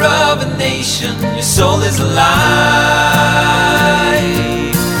 Father of a nation, your soul is alive.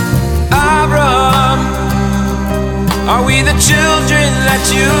 Abraham, are we the children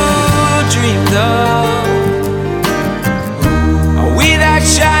that you dreamed of? Are we that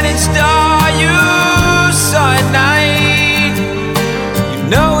shining star you saw at night? You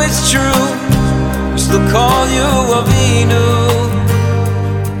know it's true, we still call you Avinu.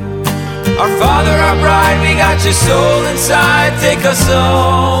 Our Father, our bride, we got your soul inside. Take us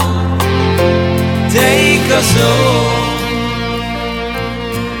home, take us home.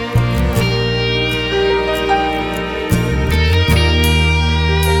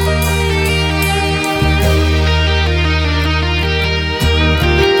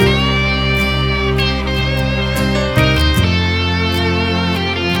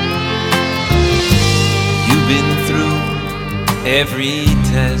 You've been through every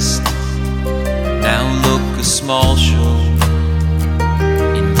test. Now look, a small show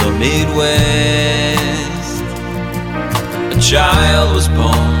in the Midwest. A child was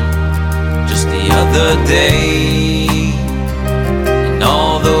born just the other day, and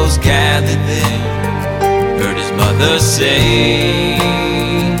all those gathered there heard his mother say,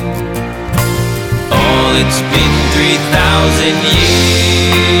 oh, it's been 3,000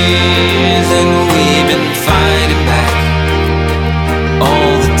 years, and we've been fighting back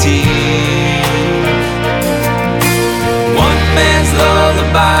all the tears.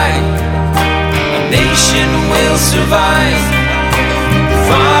 Lullaby, a nation will survive.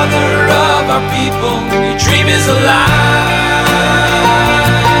 Father of our people, your dream is alive.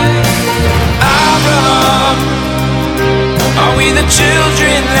 Abraham, are we the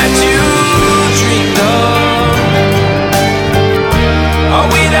children that you dreamed of? Are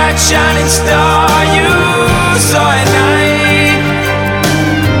we that shining star you saw at night?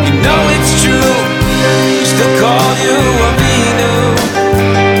 You know it's true, we still call you Avinu.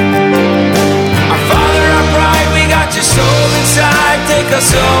 Soul inside, take us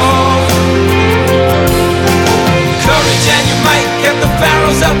home. Courage and your might kept the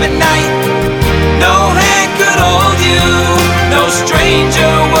pharaohs up at night. No hand could hold you, no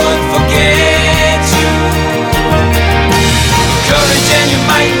stranger would forget you. Courage and your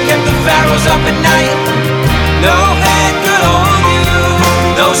might kept the pharaohs up at night. No hand could hold you,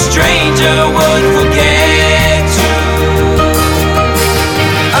 no stranger would forget you.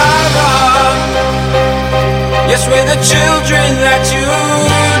 Yes, we're the children that you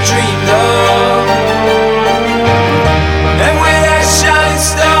dreamed of, and we're that shining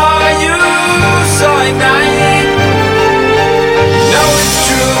star you saw at night. You know it's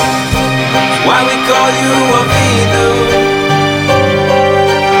true, it's why we call you Avinu.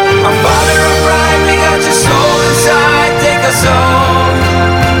 Our Father, our bride, we got your soul inside. Take us home.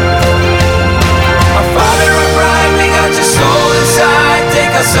 Our Father, our bride, we got your soul inside.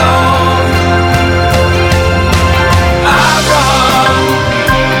 Take us home.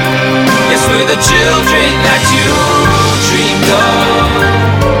 We're the children that you dreamed of,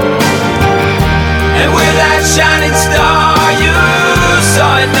 and we're that shining star you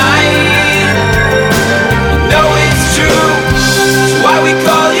saw at night. You know it's true, it's why we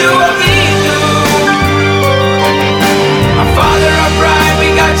call you Avinu. Our Father, our bride,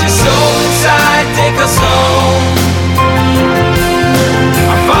 we got your soul inside. Take us home.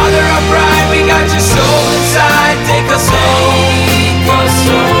 Our Father, our bride, we got your soul inside. Take us home. Take us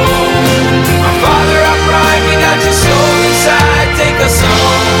home. Father, our pride, we got your soul inside. Take us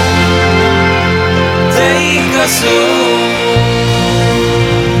home. Take us home.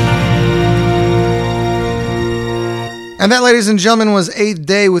 And that, ladies and gentlemen, was Eighth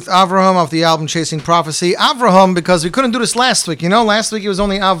Day with Avraham off the album Chasing Prophecy. Avraham, because we couldn't do this last week. You know, last week it was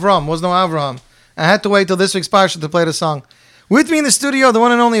only Avram. Was no Avraham. I had to wait till this week's Parsha to play the song. With me in the studio, the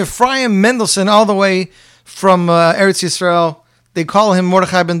one and only Ephraim Mendelssohn, all the way from Eretz Yisrael. They call him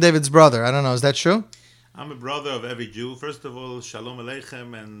Mordechai ben David's brother. I don't know. Is that true? I'm a brother of every Jew. First of all, Shalom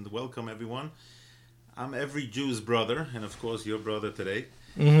Aleichem and welcome everyone. I'm every Jew's brother, and of course your brother today.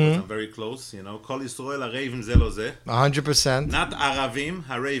 Because I'm very close, you know. Kol Yisrael Arevim Ze Lo Ze. 100%. Not Aravim,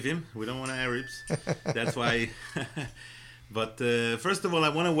 Harevim. We don't want Arabs. That's why. But first of all, I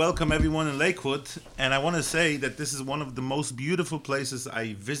want to welcome everyone in Lakewood, and I want to say that this is one of the most beautiful places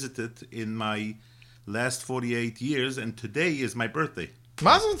I visited in my last 48 years, and today is my birthday.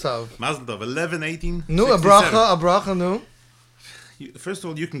 Mazel tov. Mazel tov, 11/18. Nu, a bracha, nu. First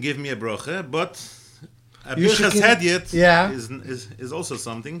of all, you can give me a bracha, but a You should birchas hedyet yeah. is also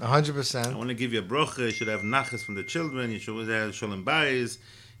something. 100%. I want to give you a bracha. You should have nachas from the children. You should have shalom bayis.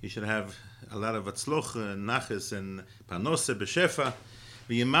 You should have a lot of atzloch, nachas, and parnose b'shefa.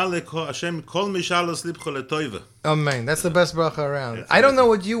 V'yimalek Hashem kol mishalos libcho letoiva. Amen. That's the best bracha around. I don't know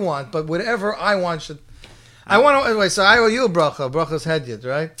what you want, but whatever I want should... I want to... Anyway, so I owe you a bracha. Bracha's hedyet,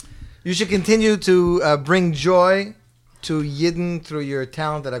 right? You should continue to bring joy to Yidden through your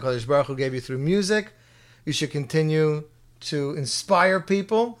talent that HaKadosh Baruch Hu gave you through music. You should continue to inspire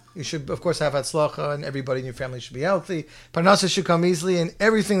people. You should, of course, have Hatzlacha, and everybody in your family should be healthy. Parnasa should come easily, and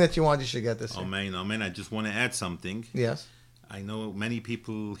everything that you want, you should get this year. Amen, amen. I just want to add something. Yes. I know many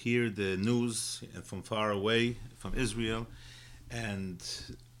people hear the news from far away, from Israel, and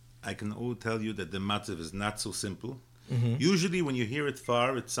I can all tell you that the matzav is not so simple. Mm-hmm. Usually when you hear it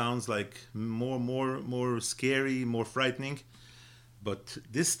far, it sounds like more scary, more frightening. But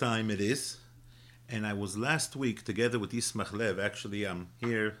this time it is. And I was last week together with Yismach Lev. Actually, I'm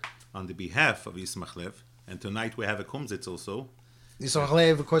here on the behalf of Yismach Lev. And tonight we have a kumzitz also. Yismach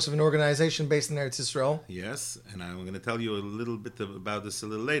Lev, of course, of an organization based in Eretz Yisrael. Yes, and I'm going to tell you a little bit about this a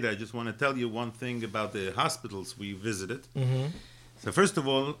little later. I just want to tell you one thing about the hospitals we visited. Mm-hmm. So first of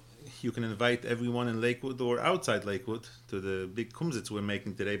all, you can invite everyone in Lakewood or outside Lakewood to the big kumzitz we're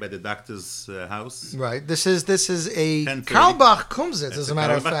making today by the doctor's house. Right. This is a 10:30. Karlbach kumzitz, as a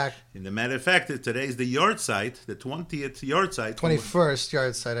matter of Karlbach. fact. In the matter of fact, today is the yard site, the 20th yard site. 21st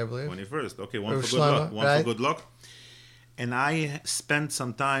yard site, I believe. 21st. Okay, one Reb for good Shlomo, luck. One right? for good luck. And I spent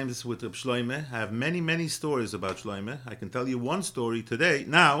some times with Reb Shlomo. I have many stories about Shlomo. I can tell you one story today,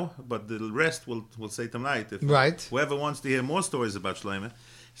 now, but the rest we'll say tonight. If Right. Whoever wants to hear more stories about Shlomo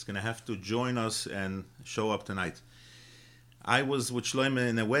is going to have to join us and show up tonight. I was with Shlomo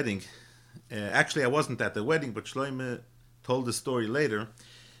in a wedding. Actually, I wasn't at the wedding, but Shlomo told the story later.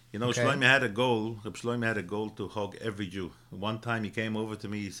 You know, Okay. Shlomo had a goal. Reb Shlomo had a goal to hug every Jew. One time he came over to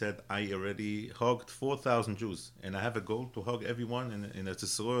me, he said, I already hugged 4,000 Jews, and I have a goal to hug everyone in Eretz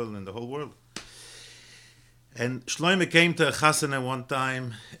Yisrael and in the whole world. And Shlomo came to a chasana one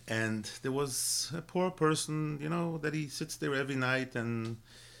time, and there was a poor person, you know, that he sits there every night and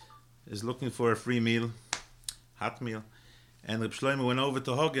is looking for a free meal, hot meal. And Reb Shlomo went over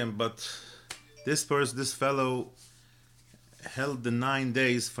to hug him, but this fellow held the 9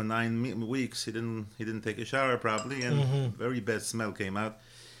 days for 9 weeks. He didn't take a shower probably, and very bad smell came out.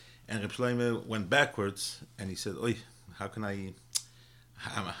 And Reb Shlomo went backwards, and he said, "Oi, how can I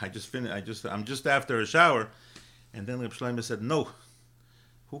just finished. I'm just after a shower." And then Reb Shlomo said, "No,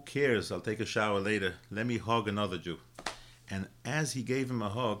 who cares? I'll take a shower later. Let me hug another Jew." And as he gave him a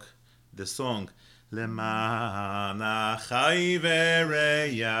hug, the song "Le'man achai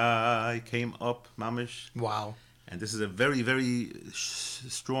v'reyai" came up, mamish. Wow. And this is a very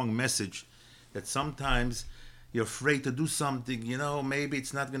strong message that sometimes you're afraid to do something, you know, maybe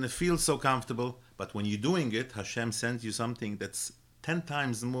it's not going to feel so comfortable, but when you're doing it, Hashem sends you something that's 10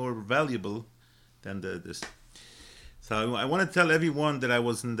 times more valuable than this. So I want to tell everyone that I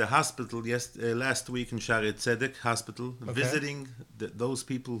was in the hospital last week in Shaare Tzedek Hospital, visiting those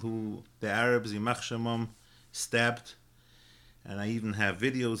people who the Arabs, Yimach Shemam, stabbed. And I even have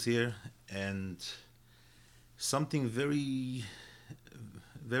videos here. And something very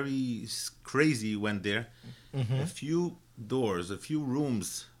crazy went there. A few doors, a few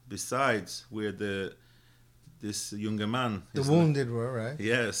rooms besides where this younger man, The wounded were, right?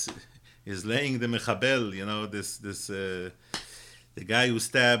 yes, is laying the mechabel, you know, the guy who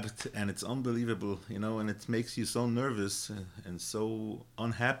stabbed, and it's unbelievable, you know, and it makes you so nervous and so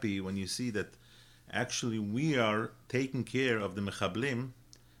unhappy when you see that actually we are taking care of the mechablim,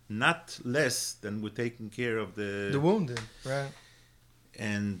 not less than we're taking care of the wounded, right?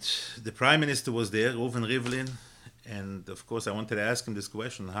 And the Prime Minister was there, Reuven Rivlin, and of course I wanted to ask him this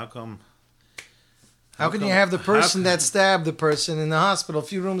question: How can you have the person that stabbed the person in the hospital a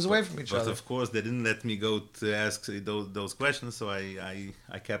few rooms away from each but other? of course they didn't let me go to ask those questions, so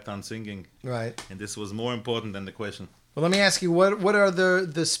I kept on singing. Right. And this was more important than the question. Well, let me ask you, what are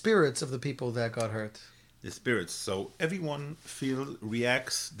the spirits of the people that got hurt? The spirits. So everyone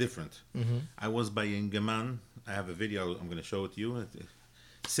reacts different. I was by Ingeman. I have a video. I'm going to show it to you.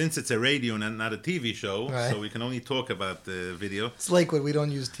 since it's a radio and not a TV show, Right. so we can only talk about the video. It's Lakewood. We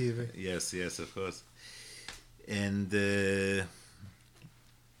don't use TV. Yes, of course. And The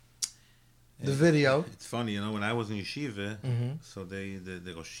video. it's funny, when I was in yeshiva, Mm-hmm. so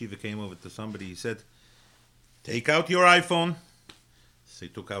the Rosh Yeshiva came over to somebody. He said, "Take out your iPhone." So he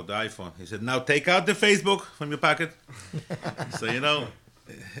took out the iPhone. He said, "Now take out the Facebook from your pocket." So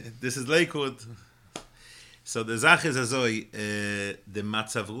this is Lakewood. So the Zach is azoi. The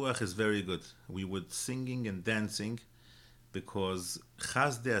matzav ruach is very good. We were singing and dancing because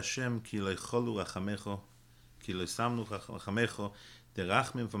Chasde Hashem ki lo cholu rachamecho, ki lo samnu rachamecho. The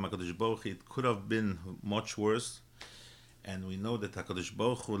rachmim from HaKadosh Baruch Hu, it could have been much worse. And we know that HaKadosh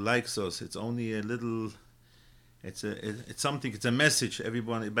Baruch Hu likes us. It's only a little... It's something. It's a message.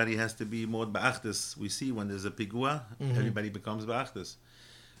 Everybody has to be more ba'achdus. We see when there's a pigua, everybody becomes ba'achdus.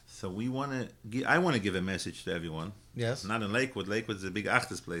 So I want to give a message to everyone. Yes. Not in Lakewood. Lakewood is a big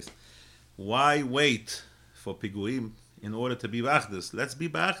achdus place. Why wait for piguim in order to be ba'achdus? Let's be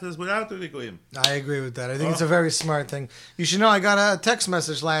ba'achdus without the piguim. I agree with that. I think it's a very smart thing. You should know I got a text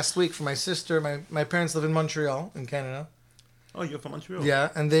message last week from my sister. My parents live in Montreal, in Canada. Oh, you're from Montreal. Yeah,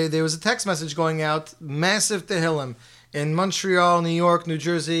 and there was a text message going out, massive Tehillim, in Montreal, New York, New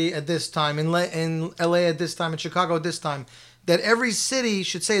Jersey at this time, in LA at this time, in Chicago at this time, that every city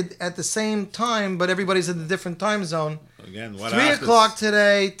should say it at the same time, but everybody's in a different time zone. Again, what 3 achdus? o'clock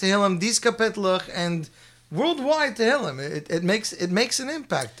today, Tehillim, Dis Kapitluch, and worldwide Tehillim. It makes an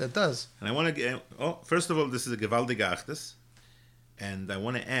impact. It does. And I want to first of all, this is a gewaldige achdus. And I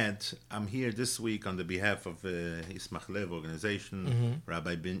want to add, I'm here this week on the behalf of Yismach Lev organization,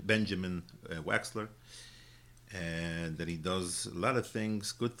 Rabbi Benjamin Waxler, and that he does a lot of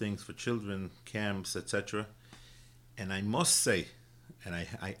things, good things for children, camps, etc. And I must say, and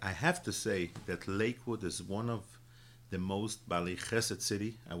I have to say, that Lakewood is one of the most Bali Chesed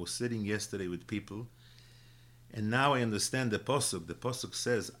city. I was sitting yesterday with people, and now I understand the Pasuk. The Pasuk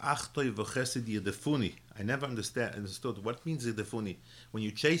says, Achtoi v'chesed yedefuni. I never understood what means yedefuni. When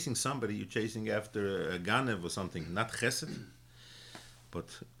you're chasing somebody, you're chasing after a ganev or something, not chesed. But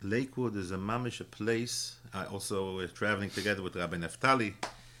Lakewood is a mamish, a place. I also traveling together with Rabbi Naftali.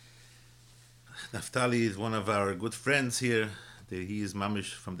 Naftali is one of our good friends here. He is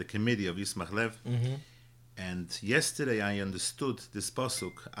mamish from the committee of Yismach Lev. And yesterday I understood this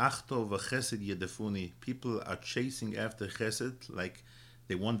pasuk, Achto v'chesed yedefuni. People are chasing after chesed like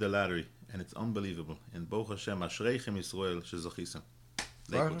they won the lottery. And it's unbelievable. And Baruch Hashem, Ashreichem Yisrael shezochisem.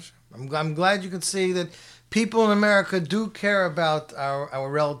 I'm glad you could see that people in America do care about our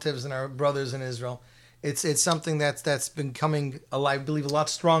relatives and our brothers in Israel. It's something that's been coming, I believe, a lot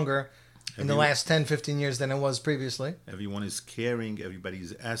stronger in the last 10, 15 years than it was previously. Everyone is caring.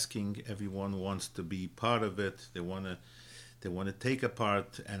 Everybody's asking. Everyone wants to be part of it. They want to take a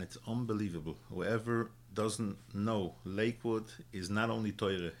part, and it's unbelievable. Whoever doesn't know, Lakewood is not only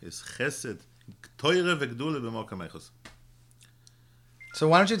Torah, it's Chesed, Torah v'Gdula b'Mokem Echos. So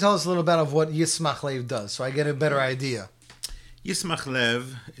why don't you tell us a little bit of what Yismach Lev does, so I get a better idea. Yismach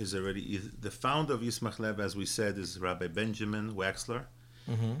Lev is the founder of Yismach Lev, as we said, is Rabbi Benjamin Waxler.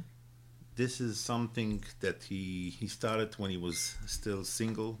 This is something that he started when he was still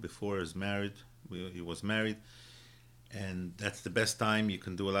single, before he was married. And that's the best time. You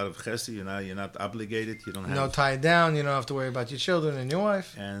can do a lot of chesed. You're not obligated. You don't have no tied down. You don't have to worry about your children and your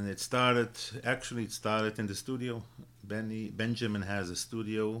wife. And it started in the studio. Benjamin has a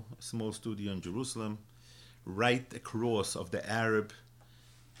small studio in Jerusalem, right across of the Arab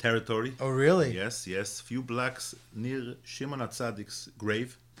territory. Oh, really? Yes. Few blocks near Shimon HaTzadik's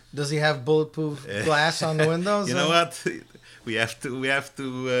grave. Does he have bulletproof glass on the windows? You know what? We have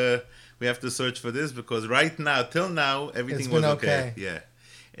to search for this, because right now, till now, everything was okay. Yeah,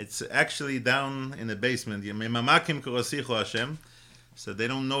 it's actually down in the basement. So they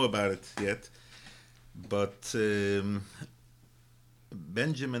don't know about it yet. But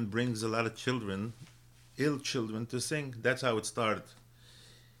Benjamin brings a lot of ill children, to sing. That's how it started.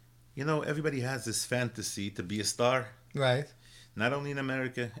 Everybody has this fantasy to be a star. Right. Not only in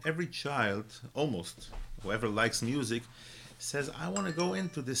America, every child, almost, whoever likes music, says, I want to go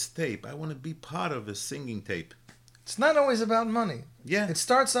into this tape. I want to be part of a singing tape. It's not always about money. Yeah. It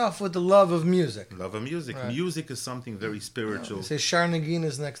starts off with the love of music. Love of music. Right. Music is something very spiritual. Say Shara Nagina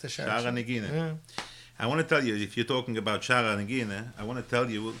is next to Shara. Shara Nagina. Yeah. I want to tell you, if you're talking about Shara Nagina, I want to tell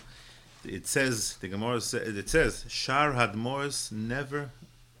you, it says, the Gemara says, Shar Hadmois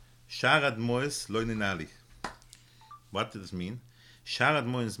lo ninali. What does this mean? Shar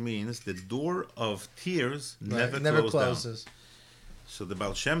Hadmois means the door of tears never closes. Down. So the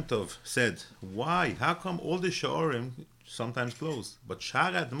Baal Shem Tov said, why? How come all the Sha'orim sometimes closed. But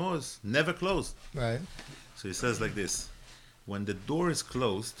Sha'ar Admos never closed. Right. So he says like this: when the door is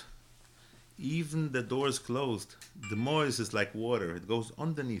closed, even the door is closed, the moise is like water. It goes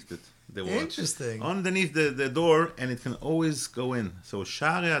underneath it. The water. Interesting. Underneath the door, and it can always go in. So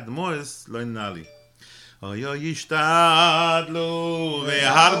Sha'ar Admos lo nali. Oy yishtadlu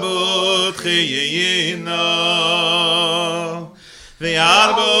ve'harbut chiyino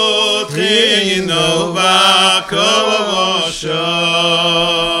ve'harbut chiyino v'kovosho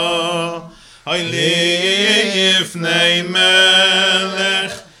oy lifnei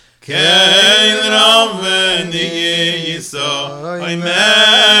melech kein raveni yiso oy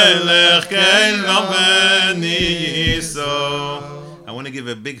melech kein raveni yiso. I want to give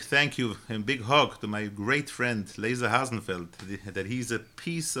a big thank you and big hug to my great friend Laser Hasenfeld, that he's a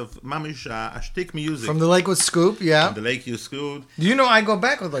piece of mamish a shtick music From the Lakewood Scoop, yeah. from the Lake You Scoop. Do you know I go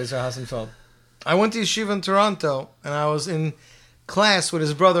back with Laser Hasenfeld? I went to yeshiva in Toronto, and I was in class with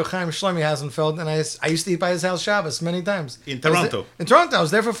his brother Chaim Shlomi Hasenfeld, and I used to eat by his house Shabbos many times. In Toronto? In Toronto. I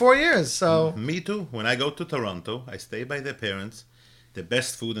was there for 4 years, so... Me too. When I go to Toronto, I stay by their parents. The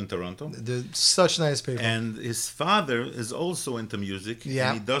best food in Toronto. They're such nice people. And his father is also into music.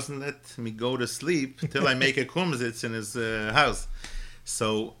 Yeah. And he doesn't let me go to sleep till I make a kumzitz in his house.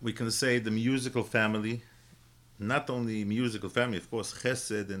 So we can say the musical family, not only musical family, of course,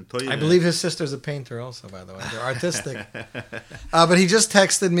 Chesed and Toyre. I believe his sister's a painter also, by the way. They're artistic. But he just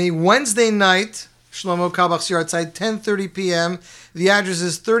texted me, Wednesday night, Shlomo Kalbach's yard side, 10:30 p.m. The address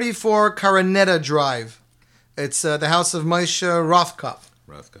is 34 Karanetta Drive. It's the house of Moshe Rothkopf.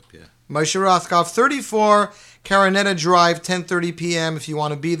 Rothkopf, yeah. Moshe Rothkopf, 34 Karanetta Drive, 10:30 p.m. If you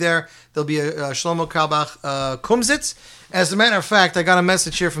want to be there, there'll be a Shlomo Kalbach kumzitz. As a matter of fact, I got a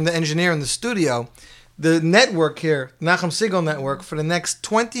message here from the engineer in the studio. The network here, Nachum Segal Network, for the next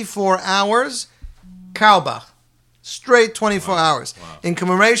 24 hours, Kalbach. Straight 24 hours. Wow. In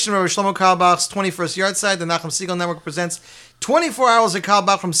commemoration of Rabbi Shlomo Kalbach's 21st yard side, the Nachum Segal Network presents 24 hours of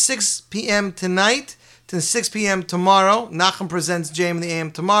Kalbach from 6 p.m. tonight to 6 p.m. tomorrow. Nachum presents JM in the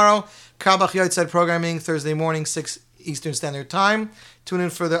AM tomorrow. Kalbach Yotzeit programming Thursday morning, 6 Eastern Standard Time. Tune in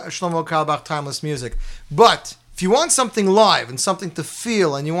for the Shlomo Kalbach Timeless Music. But if you want something live and something to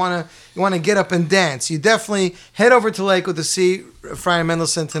feel, and you want to get up and dance, you definitely head over to Lakewood to see Ephraim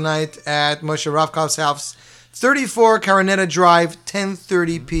Mendelssohn tonight at Moshe Rothkopf's house, 34 Karanetta Drive,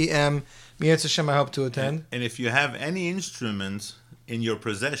 10:30 p.m. Mi'etz Hashem, I hope to attend. And if you have any instruments in your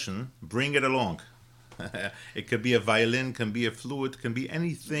possession, bring it along. It could be a violin, can be a flute, can be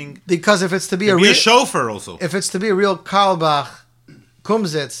anything. Because if it's to be Can a be real a chauffeur also. if it's to be a real Kalbach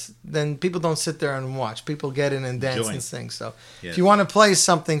kumzitz, then people don't sit there and watch. People get in and dance Join. and sing. So Yes. if you want to play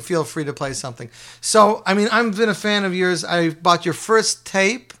something, feel free to play something. So, I mean, I've been a fan of yours. I bought your first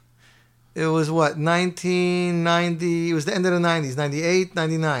tape. It was what, 1990? It was the end of the 90s, 98,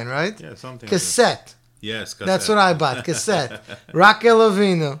 99, right? Yeah, something. Cassette. Yes, cassette. That's what I bought, cassette. Raquel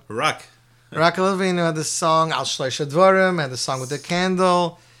Avinu. Rock. Raquel Avinu had the song Al Shleisha Dvarim, had the song with the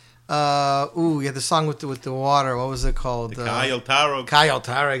candle. You had the song with the water. What was it called? The Kayal Taro. Kayal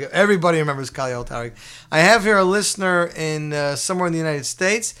Tarek. Everybody remembers Kayal Tarek. I have here a listener in somewhere in the United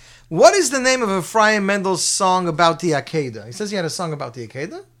States. What is the name of Ephraim Mendel's song about the Akedah? He says he had a song about the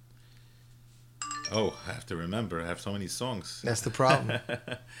Akedah? Oh, I have to remember. I have so many songs. That's the problem.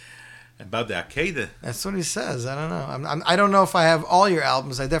 About the Akedah. That's what he says. I don't know. I don't know if I have all your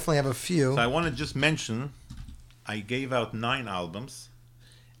albums. I definitely have a few. So I want to just mention, I gave out 9 albums,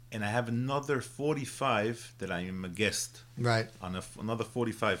 and I have another 45 that I am a guest. Right. On another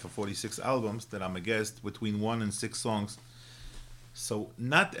 45 or 46 albums that I'm a guest, between 1 and 6 songs. So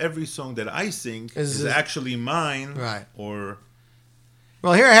not every song that I sing is actually mine. Right. Or...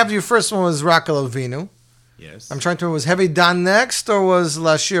 Well, here I have your first one was Raquel Avinu. Yes. I'm trying to remember, was Heavy Dan next, or was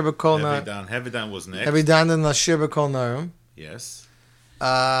Lashir B'Kol Narim? Heavy Dan was next. Heavy Dan and Lashir B'Kol Narim. Yes.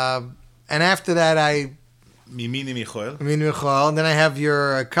 And after that, Mimini Michoel. And then I have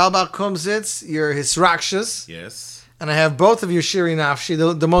your Kalbach Kumzitz, your Hisrakshas. Yes. And I have both of your Shiri Nafshi.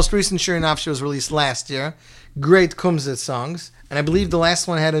 The most recent Shiri Nafshi was released last year. Great Kumzitz songs. And I believe the last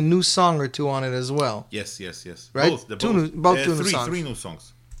one had a new song or two on it as well. Yes. Right? Both. Two new songs. 3 new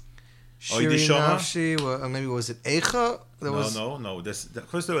songs. Shiri Nafshi, maybe was it Eicha? No.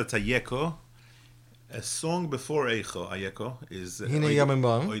 First of all, it's Ayeko. A song before Ayeko is Hine Yamim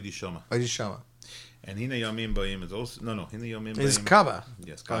Ba'im. Oidi Shoma. Oidi Shoma. And Hine Yamim Ba'im is also... No. Hine Yamim Ba'im. It's Kaba.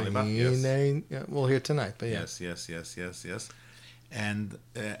 Yes, Kaba. Yes. We'll hear tonight, but yeah. Yes. And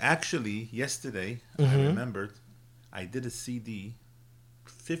actually, yesterday, Mm-hmm. I remembered, I did a CD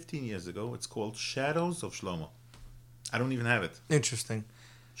 15 years ago. It's called Shadows of Shlomo. I don't even have it. Interesting.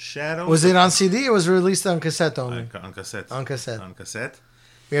 Shadows. Was it on CD or was it released on cassette only? On cassette. On cassette. On cassette.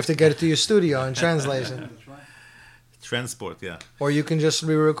 We have to get it to your studio in translation. Transport, yeah. Or you can just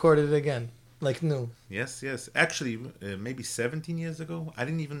re-record it again, like new. Yes, yes. Actually, maybe 17 years ago, I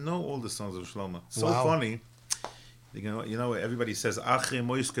didn't even know all the songs of Shlomo. So Wow. funny. You know, everybody says Achre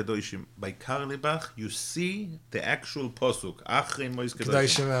Mois Kedoshim. By Karlebach, you see the actual posuk Achre Mois Kedoshim.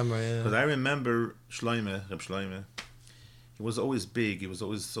 Kedoshim memory, yeah. Because I remember Shloime, Reb Shloime. He was always big. He was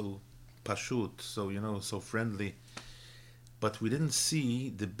always so pashut, so friendly. But we didn't see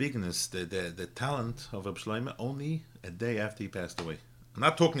the bigness, the talent of Reb Shloime only a day after he passed away. I'm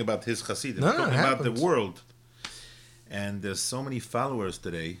not talking about his Hasidim. I'm talking about the world. And there's so many followers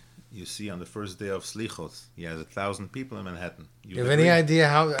today. You see, on the first day of Slichot, he has 1,000 people in Manhattan. You have any idea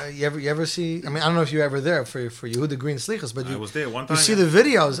how you ever see? I mean, I don't know if you were ever there for Yehuda Green Slichos, but I was there one time. You see the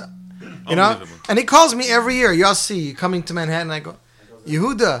videos, you know. And he calls me every year. Yossi, coming to Manhattan. I go,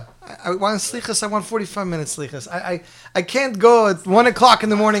 Yehuda, I want Slichos. I want 45 minutes Slichos. I can't go at 1:00 in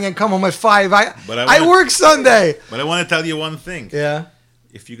the morning and come home at 5. I work Sunday. But I want to tell you one thing. Yeah.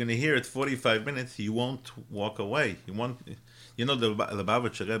 If you're going to hear it 45 minutes, you won't walk away. You know, the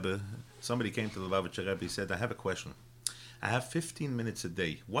Lubavitcher Rebbe, somebody came to the Lubavitcher Rebbe, he said, I have a question. I have 15 minutes a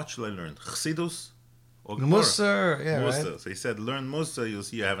day. What shall I learn? Chassidus or Gemara? Musar, yeah, Musar. right. So he said, learn Musar, you'll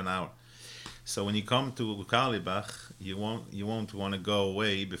see you have an hour. So when you come to Karlebach, you won't want to go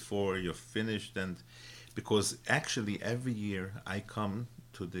away before you're finished. And because actually every year I come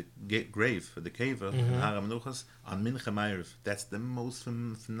to the grave, the cave in Har HaMenuchas, on Mincha Ma'ariv. That's the most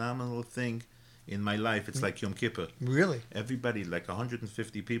phenomenal thing in my life. It's like Yom Kippur. Really? Everybody, like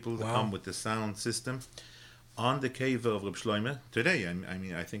 150 people, come with the sound system on the cave of Reb Shloime today. I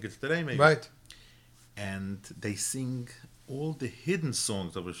mean, I think it's today maybe. Right. And they sing all the hidden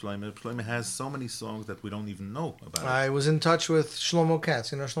songs of Reb Shloime. Reb Shloime has so many songs that we don't even know about. I was in touch with Shlomo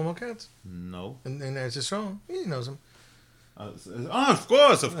Katz. You know Shlomo Katz? No. In Eretz Yisrael? He knows him. Of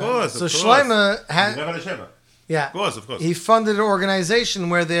course. So Shloime had... Yeah. Of course. He funded an organization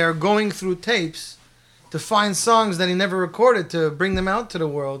where they're going through tapes to find songs that he never recorded to bring them out to the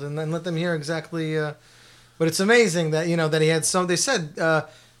world and then let them hear exactly. But it's amazing that that he had some. They said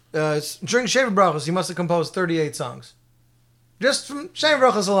during Sheva Brachos he must have composed 38 songs, just from Sheva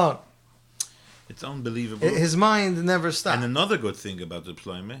Brachos alone. It's unbelievable. His mind never stopped. And another good thing about the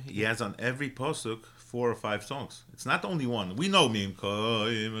Shloime, he has on every pasuk 4 or 5 songs. It's not only one. We know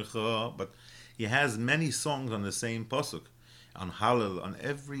Mimcha, but he has many songs on the same pasuk, on Hallel, on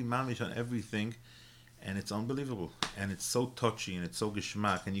every mamish, on everything, and it's unbelievable. And it's so touchy and it's so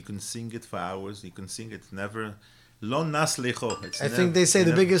geschmack, and you can sing it for hours. You can sing it never. Lo naslicho. I think they say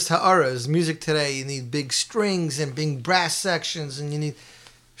the biggest ha'ara is music today. You need big strings and big brass sections, and you need.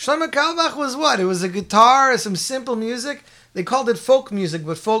 Shlomo Carlebach was what? It was a guitar, some simple music. They called it folk music,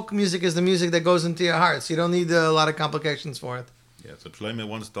 but folk music is the music that goes into your heart, so you don't need a lot of complications for it. Yeah, so Shlomo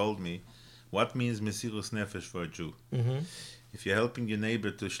once told me, what means Mesirus Nefesh for a Jew? Mm-hmm. If you're helping your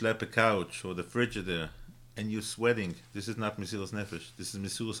neighbor to schlep a couch or the frigidaire and you're sweating, this is not Mesirus Nefesh. This is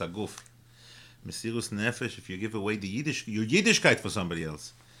Mesirus Aguf. Mesirus Nefesh, if you give away your Yiddishkeit for somebody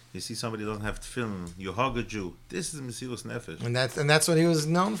else. You see somebody doesn't have film, you hug a Jew. This is Mesirus Nefesh. And that's what he was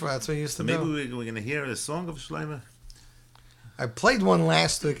known for. That's what he used to do. Maybe we're going to hear a song of Shlomo. I played one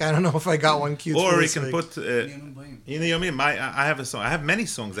last week. I don't know if I got one cute. Or for we this can week. put. I have a song. I have many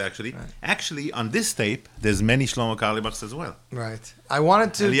songs actually. Right. Actually, on this tape, there's many Shlomo Carlebachs as well. Right. I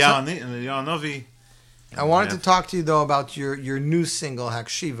wanted to. Eliyahu Novi. I wanted to talk to you though about your new single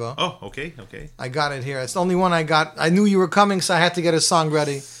Hakshiva. Oh, okay. I got it here. It's the only one I got. I knew you were coming, so I had to get a song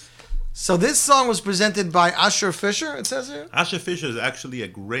ready. So this song was presented by Asher Fisher, it says here? Asher Fisher is actually a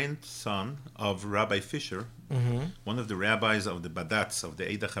grandson of Rabbi Fisher, one of the rabbis of the Badatz, of the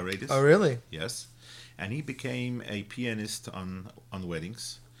Eida Haredis. Oh, really? Yes. And he became a pianist on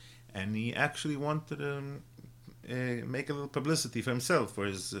weddings. And he actually wanted to make a little publicity for himself, for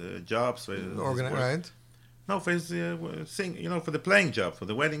his jobs. For his work. Right. No, for his for the playing job, for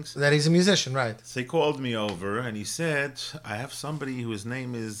the weddings. That he's a musician, right? So he called me over and he said, I have somebody whose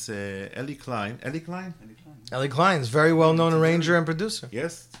name is Eli Klein. Eli Klein? Eli Klein's very well-known arranger and producer.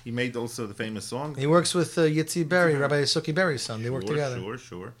 Yes, he made also the famous song. He works with Yitzi Berry, Rabbi Suki Berry's son. They work together.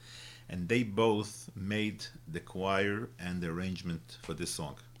 Sure. And they both made the choir and the arrangement for this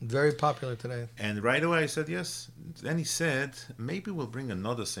song. Very popular today. And right away I said yes. Then he said, maybe we'll bring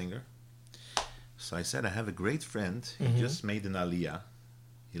another singer. So I said, I have a great friend. He just made an aliyah.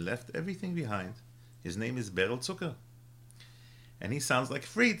 He left everything behind. His name is Berel Zucker. And he sounds like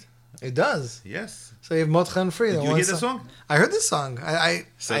Fried. It does. Yes. So you have Motcha and Free. Did you hear the song? I heard the song. I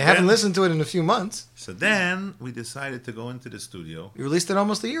So haven't then- listened to it in a few months. So then we decided to go into the studio. You released it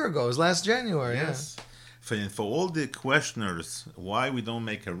almost a year ago. It was last January. Yes. For all the questioners, why we don't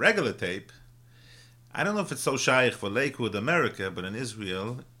make a regular tape, I don't know if it's so shaykh for Lakewood, America, but in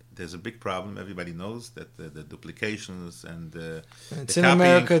Israel, there's a big problem. Everybody knows that the duplications and It's the in copying.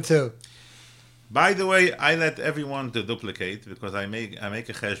 America too. By the way, I let everyone to duplicate because I make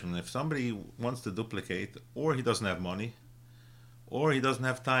a cheshbon. If somebody wants to duplicate, or he doesn't have money, or he doesn't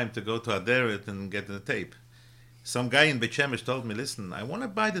have time to go to Aderet and get the tape. Some guy in Beit Shemesh told me, listen, I want to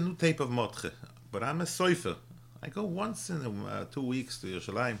buy the new tape of Motche, but I'm a soifer. I go once in 2 weeks to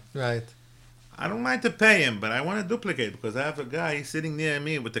Yerushalayim. Right. I don't mind to pay him, but I want to duplicate because I have a guy sitting near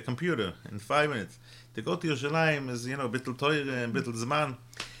me with the computer in 5 minutes. To go to Yerushalayim is, bittul toire and bittul zman.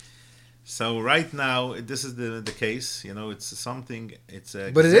 So right now, this is the case. It's something. It's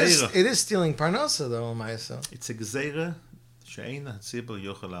a. But gzeira. it is stealing parnasa though, Maisa. It's a gzeira. She'ein hatzibur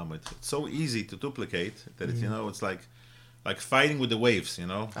yochel lamed. It's so easy to duplicate that it's it's like fighting with the waves.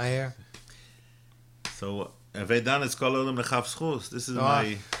 I hear. So Vedan is kol olam lechav schus. This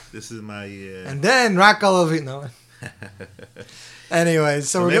is my. And then Rakalovit. No. Anyway,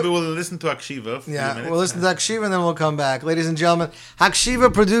 so maybe we'll listen to Akshiva. Yeah, we'll listen to Akshiva and then we'll come back. Ladies and gentlemen,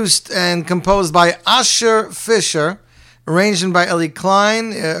 Akshiva produced and composed by Asher Fisher, arranged by Eli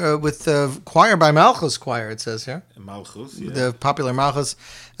Klein, with the choir by Malchus Choir, it says here. Malchus, yeah. The popular Malchus.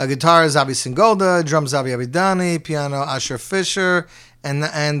 Guitar is Avi Singolda, drums Avi Abidani, piano Asher Fisher,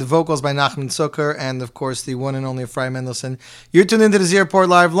 and vocals by Nachman Zucker, and of course the one and only Ephraim Mendelssohn. You're tuned into the Z Report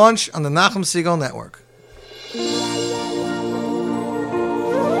Live Lunch on the Nachum Segal Network.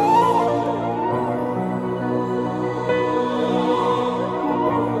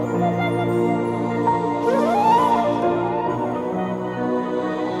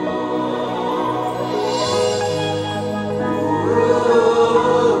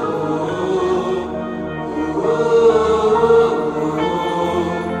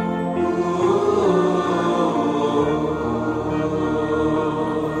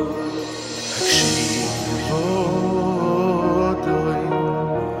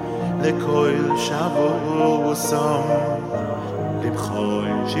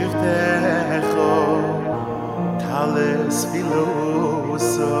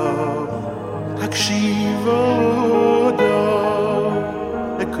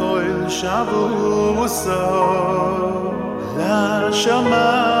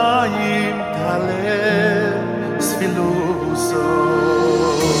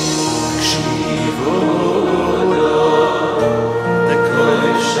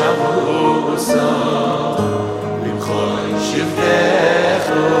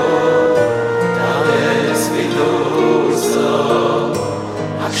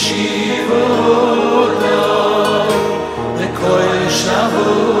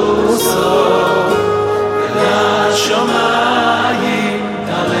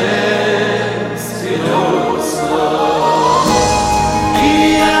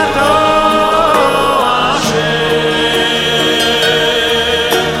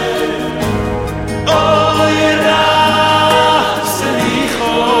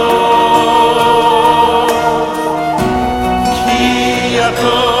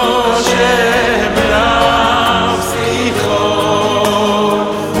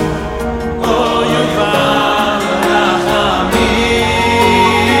 Oh, you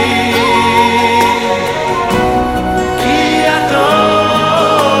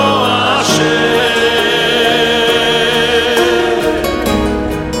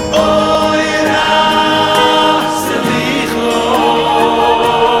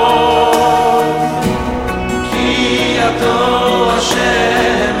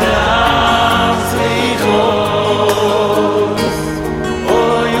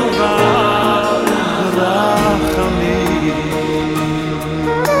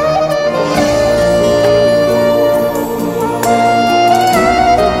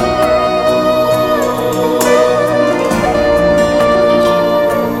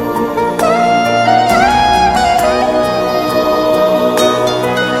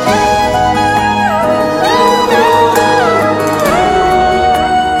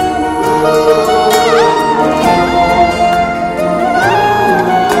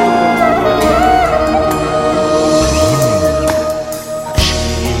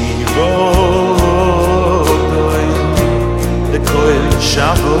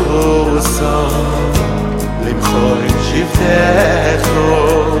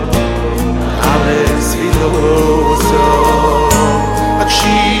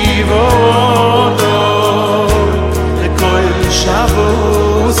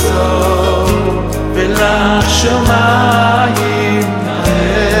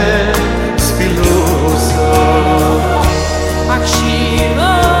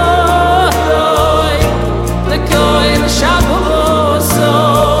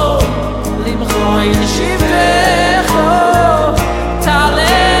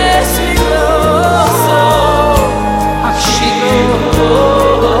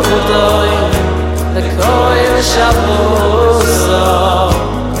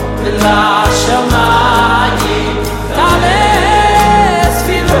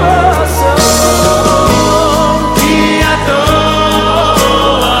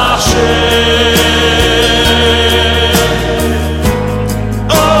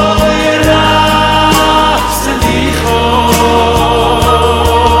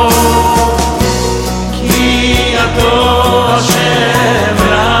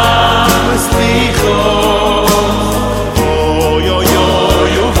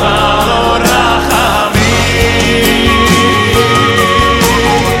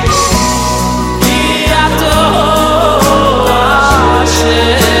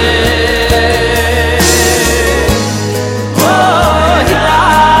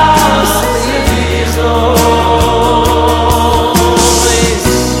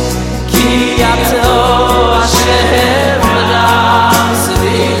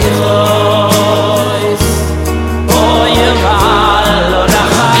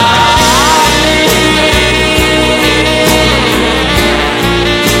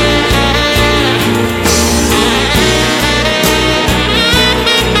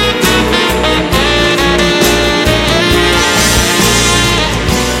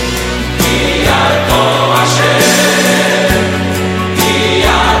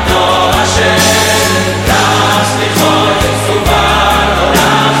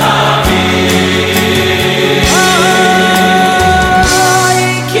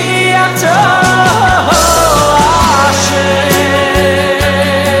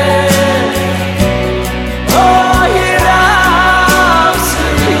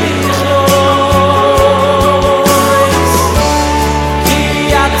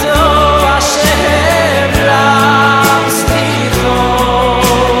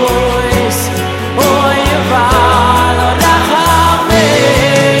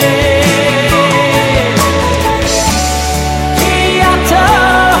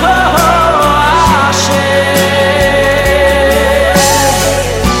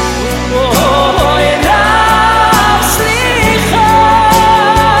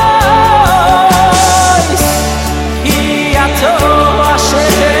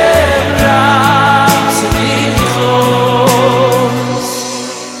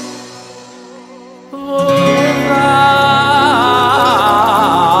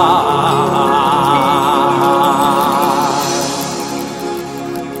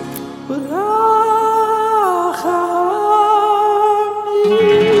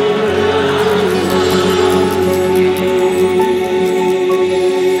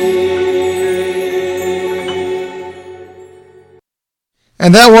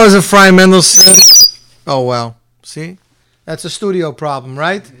And that was Ephraim Mendelssohn. Oh, well. See? That's a studio problem,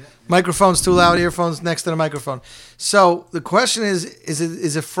 right? Microphone's too loud, earphones next to the microphone. So the question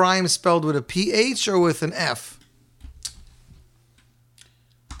is Ephraim spelled with a PH or with an F?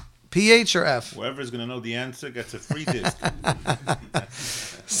 PH or F? Whoever's going to know the answer gets a free disc.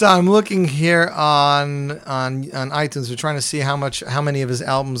 So I'm looking here on iTunes. We're trying to see how many of his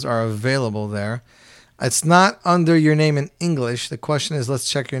albums are available there. It's not under your name in English. The question is, let's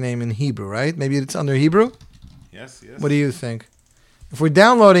check your name in Hebrew, right? Maybe it's under Hebrew? Yes. What do you think? If we're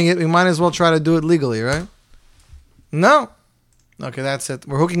downloading it, we might as well try to do it legally, right? No? Okay, that's it.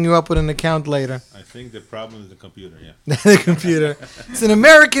 We're hooking you up with an account later. I think the problem is the computer, yeah. The computer. It's an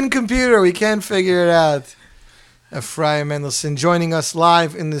American computer. We can't figure it out. Ephraim Mendelssohn joining us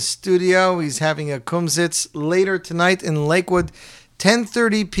live in the studio. He's having a Kumsitz later tonight in Lakewood.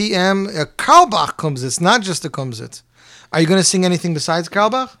 10:30 p.m. A Carlebach Kumsitz, not just a Kumsitz. Are you going to sing anything besides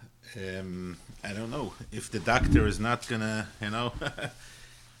Carlebach? I don't know. If the doctor is not going to,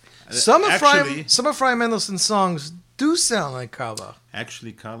 Some of Ephraim Mendelssohn's songs do sound like Carlebach.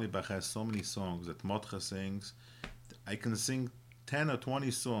 Actually, Carlebach has so many songs that Motcha sings. I can sing 10 or 20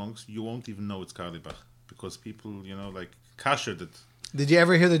 songs. You won't even know it's Carlebach because people, kashered it. Did you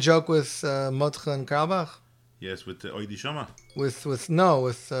ever hear the joke with Motcha and Carlebach? Yes, with Oidi Shama. With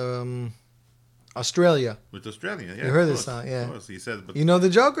Australia. With Australia, yeah. You heard this song, yeah. Of course, he said, but you know the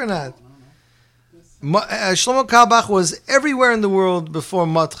joke or not? Shlomo Carlebach was everywhere in the world before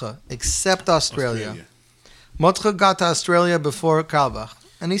Motcha, except Australia. Motcha got to Australia before Carlebach.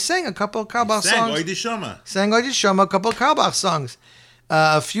 And he sang a couple of Carlebach songs. Sang Oidi Shama, a couple of Carlebach songs.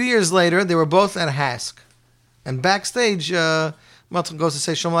 A few years later, they were both at Hask. And backstage, Motcha goes to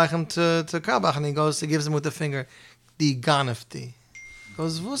say Shalom Aleichem to Carlebach, and he gives him with the finger, Die Ganefti.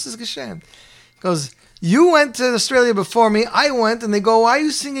 Goes, Wus is geschehen? Goes, you went to Australia before me, I went, and they go, why are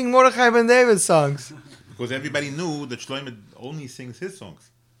you singing Mordechai Ben David songs? Because everybody knew that Shlomo only sings his songs.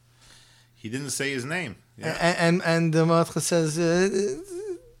 He didn't say his name. Yeah. And Motcha says,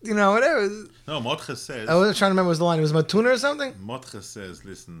 whatever. No, Motcha says... I was trying to remember what was the line. It was Matuna or something? Motcha says,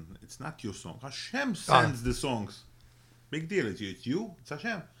 listen, it's not your song. Hashem sends the songs. Big deal. It's you. It's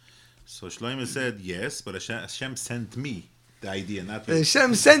Hashem. So Shlomo said, yes, but Hashem sent me the idea, not you.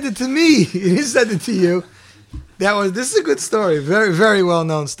 Hashem sent it to me. He didn't send it to you. This is a good story. Very, very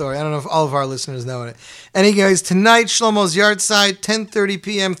well-known story. I don't know if all of our listeners know it. Anyways, tonight, Shlomo's Yahrzeit, 10:30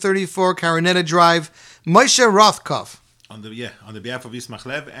 p.m., 34 Karanetta Drive, Moshe Rothkopf. On the behalf of Yismach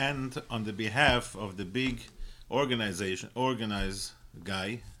Lev and on the behalf of the big organized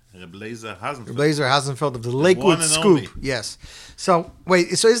guy, Reb Leizer Hasenfeld of the Lakewood Scoop. Yes. So, wait,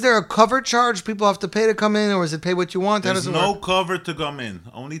 is there a cover charge people have to pay to come in, or is it pay what you want? There's no cover to come in,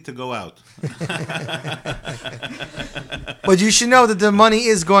 only to go out. But you should know that the money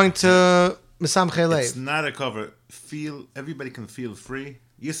is going to Mesamchei Lev. It's not a cover. Everybody can feel free.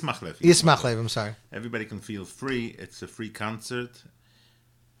 Yismach Lev, I'm sorry. Everybody can feel free. It's a free concert.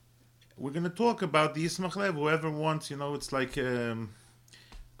 We're going to talk about the Yismach Lev. Whoever wants, it's like...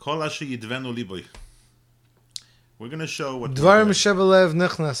 Kol asher yidvenu liboy. We're going to show what... Dvarim shebelev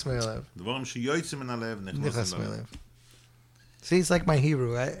nichnas me'alev. Dvarim sheyoytze min halev nichnas me'alev. See, it's like my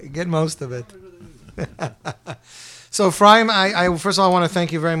Hebrew. I get most of it. So, Ephraim, I first of all, I want to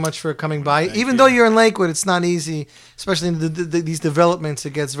thank you very much for coming by. Even though you're in Lakewood, it's not easy, especially in these developments.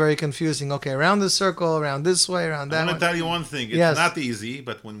 It gets very confusing. Okay, around this circle, around this way, around that way. I'm going to tell you one thing. It's not easy,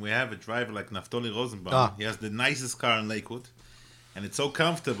 but when we have a driver like Naftali Rosenbaum, he has the nicest car in Lakewood, and it's so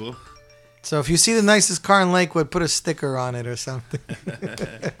comfortable. So if you see the nicest car in Lakewood, put a sticker on it or something.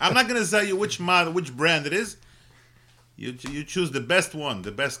 I'm not going to tell you which model, which brand it is. You choose the best one,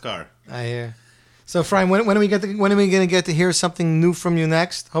 the best car. I hear. So, Ephraim, when are we going to get to hear something new from you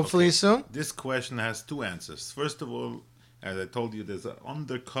next? Hopefully soon. This question has two answers. First of all, as I told you, there's an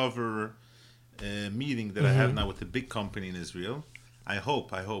undercover meeting that I have now with a big company in Israel. I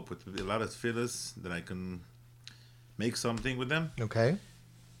hope with a lot of tefillas that I can make something with them. Okay.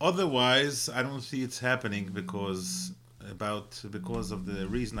 Otherwise, I don't see it's happening because of the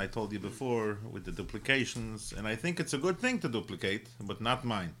reason I told you before with the duplications, and I think it's a good thing to duplicate, but not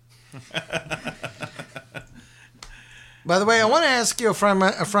mine. By the way, I want to ask you,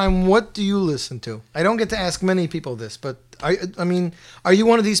 Ephraim, what do you listen to? I don't get to ask many people this, but Are you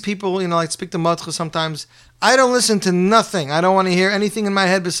one of these people, I speak to Matcha sometimes, I don't listen to nothing. I don't want to hear anything in my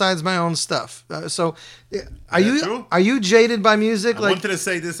head besides my own stuff. Are you jaded by music? I wanted to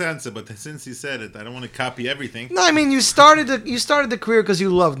say this answer, but since you said it, I don't want to copy everything. No, you started the career because you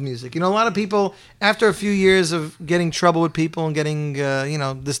loved music. A lot of people, after a few years of getting trouble with people and getting,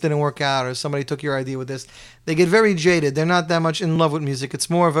 this didn't work out or somebody took your idea with this, they get very jaded. They're not that much in love with music. It's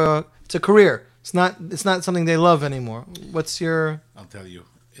more of it's a career. It's not something they love anymore. What's your... I'll tell you.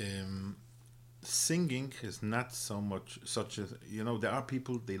 Singing is not so much such a... there are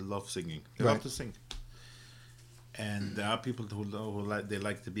people, they love singing. They love to sing. And there are people they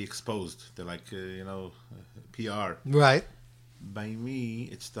like to be exposed. They like, PR. Right. By me,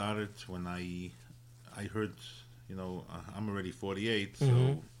 it started when I heard, I'm already 48,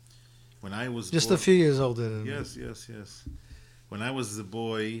 so when I was... Just a few years older than me. Yes. When I was a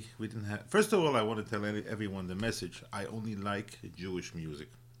boy, we didn't have... First of all, I want to tell everyone the message. I only like Jewish music.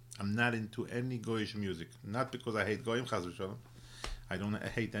 I'm not into any Goyish music. Not because I hate Goyim, Chas v'shalom. I don't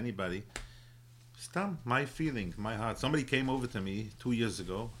hate anybody. Stam, my feeling, my heart. Somebody came over to me 2 years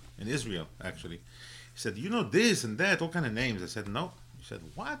ago, in Israel, actually. He said, this and that, all kind of names. I said, no. He said,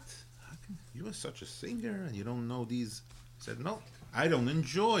 what? How can you are such a singer and you don't know these? I said, no. I don't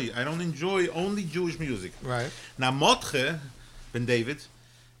enjoy only Jewish music. Right. Now, Motche, Ben David,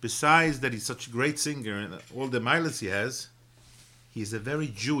 besides that he's such a great singer and all the mileage he has, he's a very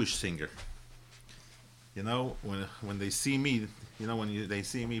Jewish singer. When they see me, they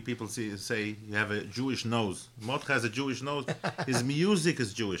see me, people say you have a Jewish nose. Motche has a Jewish nose. His music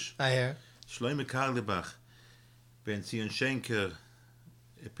is Jewish. I hear. Shloime Karlebach, Ben Zion Schenker,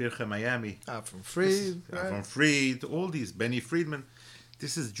 Pircha Miami. From Fried. From Fried, all these, Benny Friedman.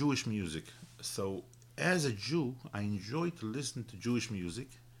 This is Jewish music. So, as a Jew, I enjoy to listen to Jewish music.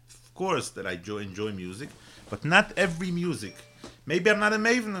 Of course that I enjoy music, but not every music. Maybe I'm not a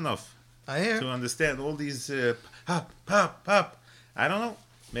maven enough to understand all these pop. I don't know.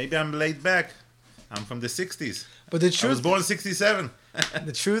 Maybe I'm laid back. I'm from the 60s. But the truth, I was born in 67.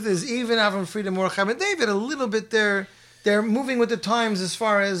 The truth is, even Avram Fried and Mordechai Ben David, a little bit they're moving with the times as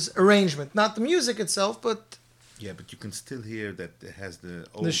far as arrangement. Not the music itself, but... Yeah, but you can still hear that it has the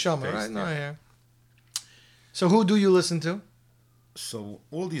old Neshama, taste, right? No, I hear. So who do you listen to? So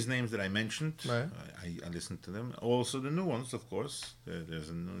all these names that I mentioned, right. I listen to them. Also the new ones, of course. There's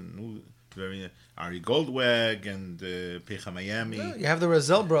a new Ari Goldwag and Pircha Miami. Yeah, you have the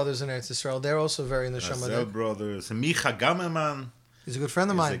Razel brothers in Eretz Yisrael. They're also very in the Shama. Razel brothers. Micha Gamerman. He's a good friend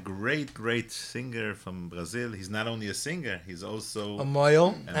of mine. He's a great singer from Brazil. He's not only a singer, he's also a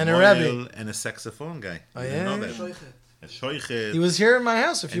moil and a rebbe. And a saxophone guy. Oh, you know that? A shoichet. He was here in my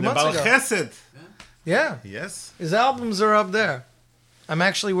house a few months ago. And a Baal Chesed. Yeah. Yes. His albums are up there. I'm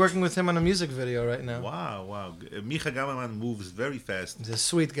actually working with him on a music video right now. Wow. Micha Gamerman moves very fast. He's a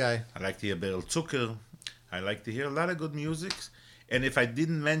sweet guy. I like to hear Berel Zucker. I like to hear a lot of good music. And if I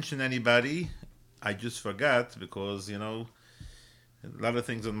didn't mention anybody, I just forgot because, a lot of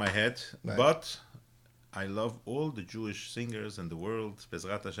things on my head. Right. But I love all the Jewish singers in the world.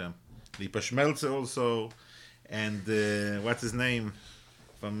 Bezrat Hashem. Lipa Schmelze also. And what's his name?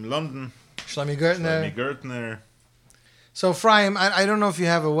 From London. Shlomi Gertner. So, Ephraim, I don't know if you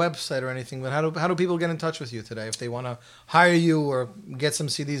have a website or anything, but how do people get in touch with you today if they want to hire you or get some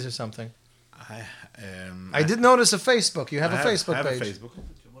CDs or something? I did notice a Facebook. You have a Facebook page. I have a Facebook.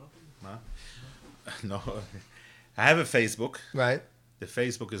 No. I have a Facebook. Right. The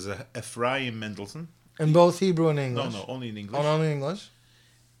Facebook is Ephraim Mendelssohn. In both Hebrew and English? No, only in English. Only English?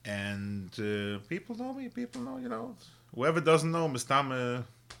 And people know me. People know, Whoever doesn't know, Mistam...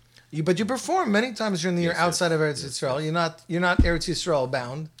 But you perform many times during the year outside of Eretz Yisrael. You're not Eretz Yisrael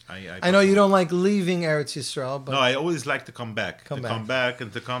bound. I know you don't like leaving Eretz Yisrael, but no, I always like to come back. Come back. You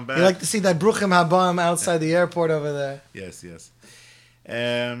like to see that Bruchim Habam outside the airport over there. Yes.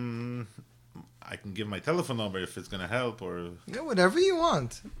 I can give my telephone number if it's going to help or whatever you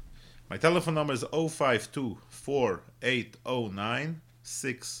want. My telephone number is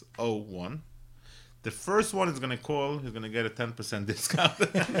 052-4809-601. The first one is going to call. He's going to get a 10% discount.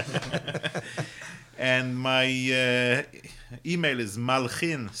 And my email is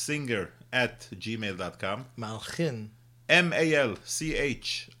malchinsinger@gmail.com. Malchin.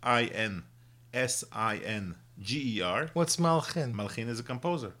 MALCHINSINGER. What's Malchin? Malchin is a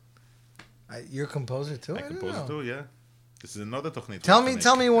composer. You're a composer too? I compose too, yeah. This is another technique. Tell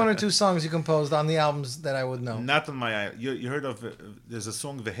me one or two songs you composed on the albums that I would know. Not on my... You heard of... there's a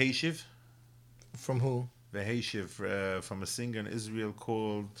song, Veheshiv. From who? Veheshiv, from a singer in Israel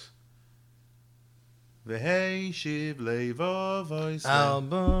called Veheshiv Leivov.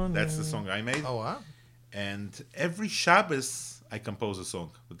 That's the song I made. Oh, wow. And every Shabbos, I compose a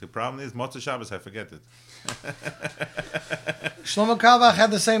song. But the problem is, Motzei Shabbos, I forget it. Shlomo Carlebach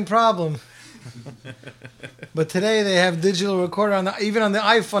had the same problem. But today they have digital recorder even on the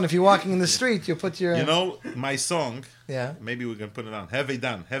iPhone. If you're walking in the street, you put your... You know, my song, yeah. Maybe we can put it on. Hevei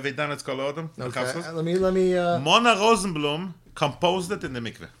Dan it's called Odom. Okay. Let me Mona Rosenblum composed it in the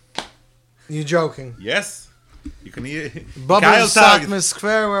mikveh. You joking? Yes. You can hear... Bubbles Satmas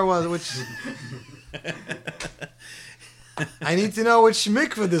Square, where was it? Which... I need to know which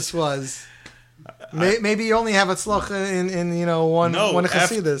mikveh this was. Maybe you only have a tzlocha in one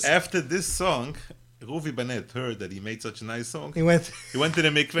chasidus. After this song, Ruvi Bennett heard that he made such a nice song. He went to the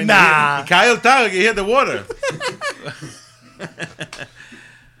mikveh. Nah. Kyle Tarek, you hear the water.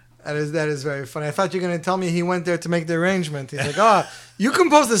 That is very funny. I thought you were going to tell me he went there to make the arrangement. He's like, you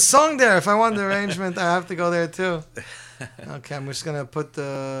composed a song there. If I want the arrangement, I have to go there too. Okay, I'm just going to put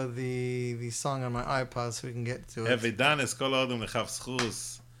the song on my iPod so we can get to it.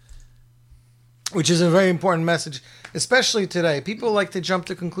 Which is a very important message, especially today. People like to jump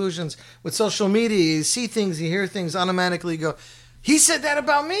to conclusions with social media. You see things, you hear things, automatically go, he said that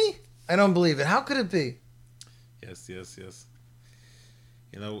about me? I don't believe it. How could it be? Yes.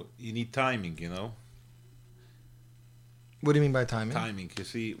 You need timing, What do you mean by timing? Timing. You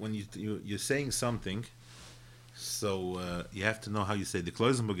see, when you're saying something, so you have to know how you say. The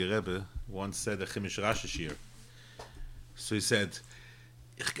Kloisenberger Rebbe once said a Chimish Rashi shir. So he said,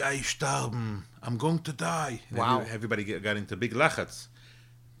 Ich gehe sterben. I'm going to die. Wow. Everybody got into big lachatz.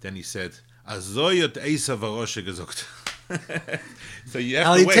 Then he said, Azoy hat Esav Aroshe gesagt. So you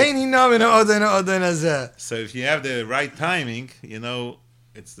have to wait. So if you have the right timing,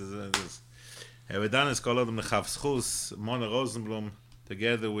 it's this. Hevedan is called the Chavschus, Mona Rosenblum,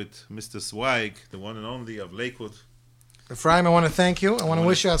 together with Mr. Zweig, the one and only of Lakewood. Ephraim, I want to thank you. I want to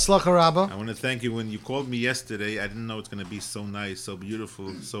wish you Hatzlacha Rabbah. I want to thank you. When you called me yesterday, I didn't know it's going to be so nice, so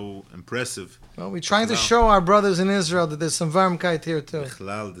beautiful, so impressive. Well, we're trying to show our brothers in Israel that there's some Varmkeit here too.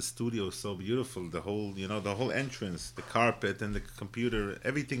 The studio is so beautiful. The whole entrance, the carpet and the computer,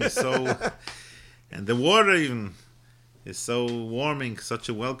 everything is so... and the water even is so warming, such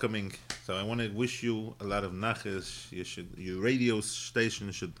a welcoming. So I want to wish you a lot of naches. Your radio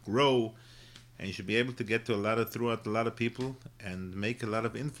station should grow. And you should be able to get to throughout a lot of people and make a lot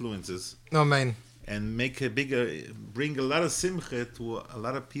of influences. Amen. And bring a lot of simcha to a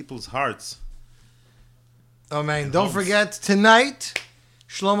lot of people's hearts. Amen. Don't forget, tonight,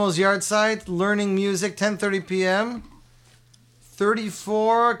 Shlomo's Yard Site, Learning Music, 10:30 p.m.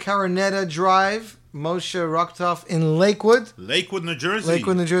 34 Caronetta Drive, Moshe Rocktoff in Lakewood. Lakewood, New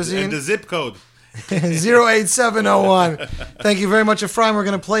Jersey. And the zip code. 08701. Thank you very much, Ephraim. We're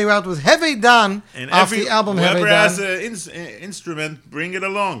going to play you out with Hevei Dan off the album Hevei Dan. Whoever has an instrument, bring it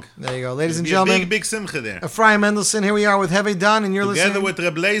along. There you go. Ladies and gentlemen. Big simcha there. Ephraim Mendelssohn, here we are with Hevei Dan, and you're listening. Together with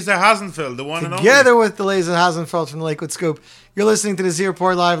Reb Leizer Hasenfeld, the one and only. Together with the Leizer Hasenfeld from the Lakewood Scoop. You're listening to the Z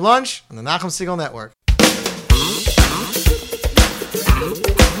Report Live Lunch on the Nachum Segal Network.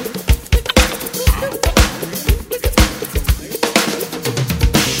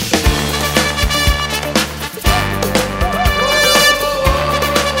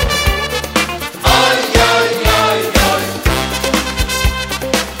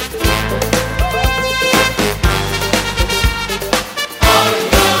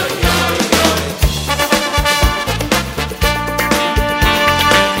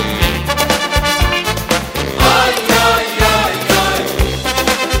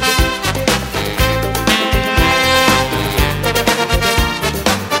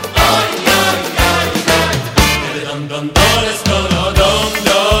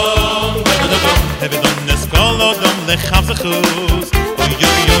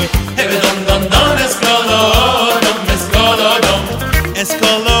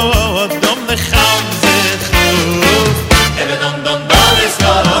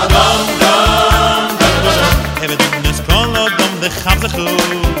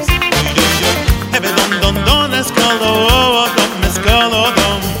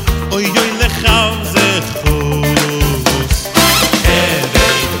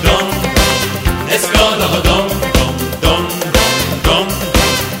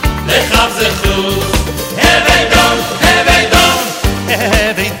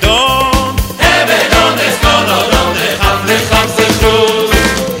 Hevei Dom,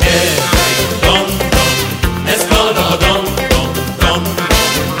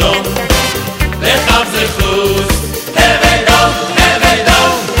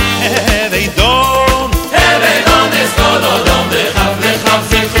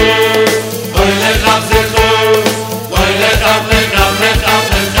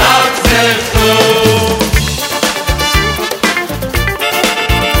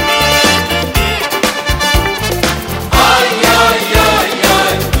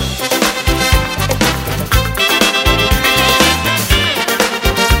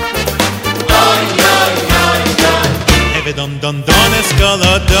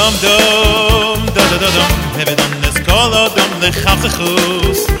 Eskala dum dum da da da dum. Heaven on Eskala dum le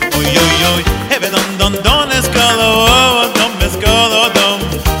chafzechus. Oy oy oy. Heaven on don Eskala dum Eskala dum.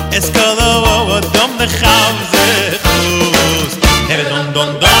 Eskala dum le chafzechus. Heaven on don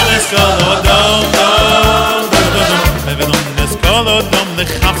Eskala dum dum da da dum. Heaven on Eskala dum le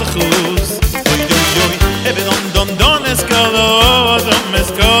chafzechus. Oy oy oy. Heaven on don Eskala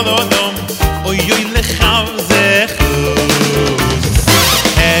dum. Oy oy le chafzechus.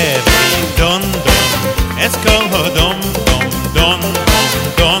 Eskal hodom dom dom dom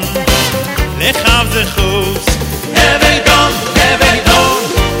dom lechav zechus Hevei dom hevei dom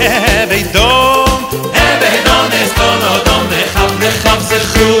hevei dom hevei dom eskal hodom lechav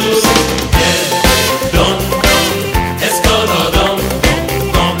zechus dom dom eskal hodom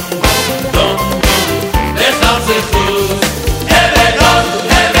dom dom dom lechav zechus Hevei dom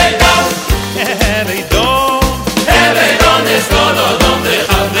hevei dom hevei dom hevei dom eskal hodom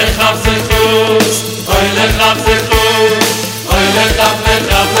lechav zechus Oy lechav zechus, oy lechav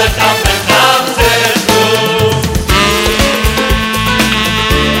lechav lechav lechav zechus.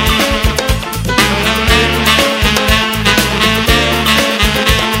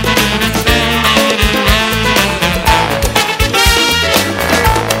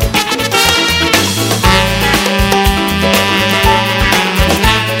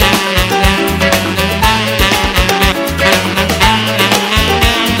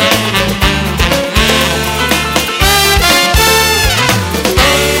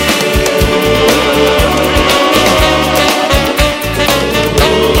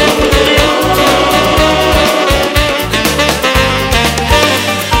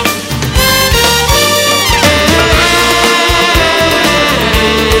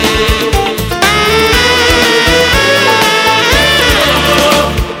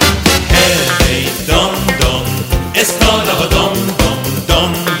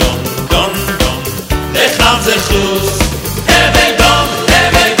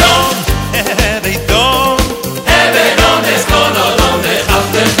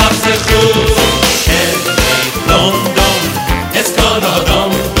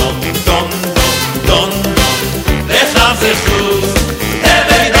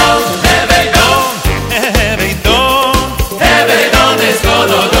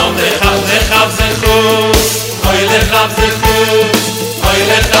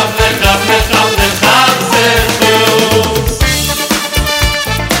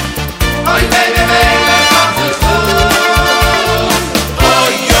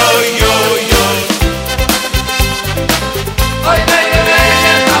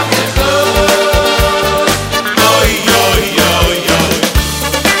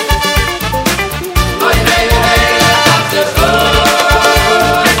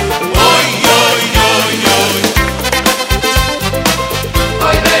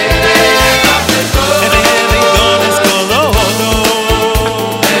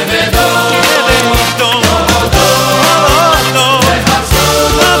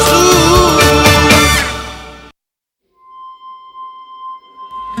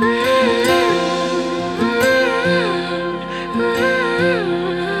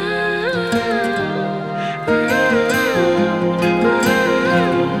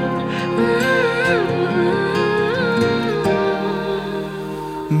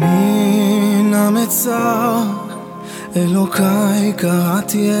 אלוקיי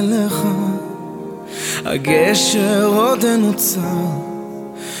קראתי אליך הגשר עוד נוצר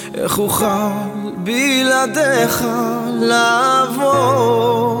איך אוכל בלעדיך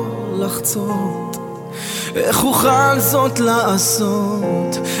לעבור לחצות איך אוכל זאת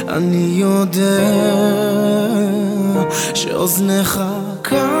לעשות אני יודע שאוזניך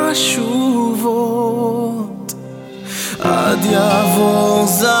קשובות עד יעבור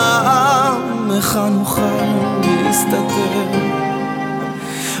זעם איך נוכל להסתתר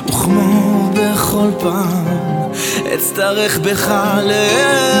וכמו בכל פעם אצטרך בך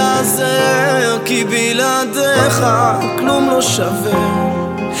להיעזר כי בלעדיך כלום לא שווה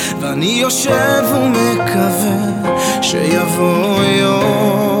ואני יושב ומקווה שיבוא יום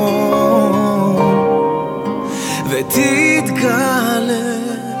ותתגלה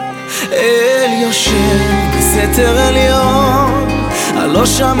אל יושב בסתר עליון הלא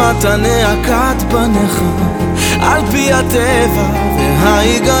שמעת נאקת בניך על פי הטבע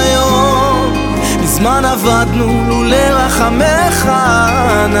וההיגיון מזמן עבדנו לולא רחמך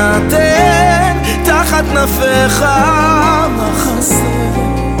נתן תחת נפיך מחסה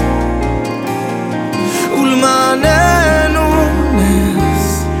ולמעננו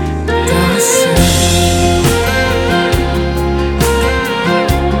נס תעשה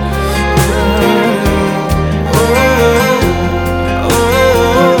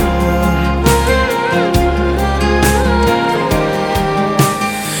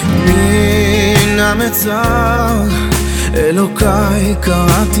במצר, אלוקיי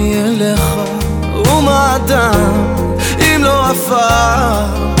קראתי אליך, ומה אדם אם לא עפר,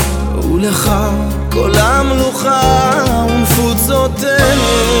 ולך כל המלוכה ונפוצותינו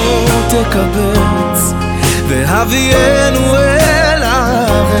תקבץ, והביאנו אל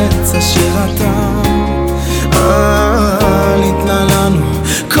הארץ אשר אתה ניתנה לנו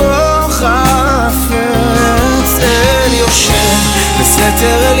כוח חפץ. אל יושב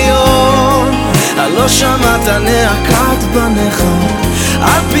בסתר עליון, הלא שמעת נאקת בניך,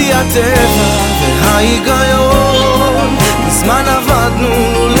 על פי הטבע וההיגיון, מזמן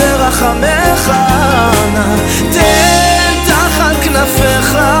עבדנו לרחמך, נא תן תחת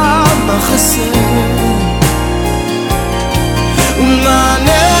כנפיך מחסה,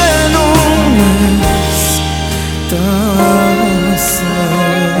 ולמעננו נס תעשה,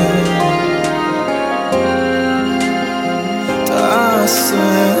 תעשה,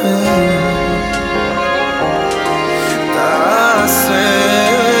 תעשה.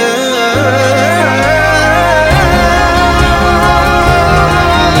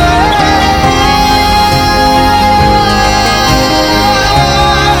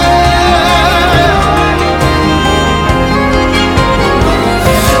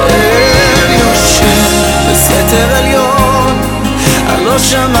 בסתר עליון, הלא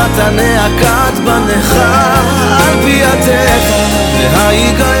שמעת נאקת בניך, על פי הטבע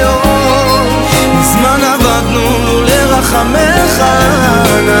וההיגיון, מזמן עבדנו לרחמך,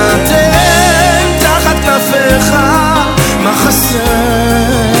 נתן תחת כנפיך מחסה,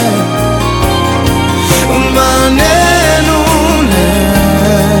 ולמעננו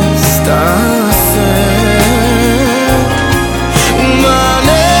נס תעשה,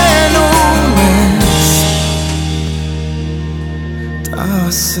 ולמעננו נס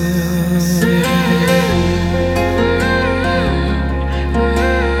תעשה.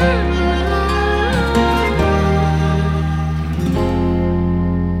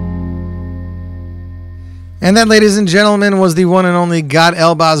 And that, ladies and gentlemen, was the one and only Gad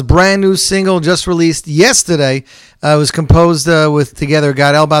Elbaz, brand new single just released yesterday. It was composed together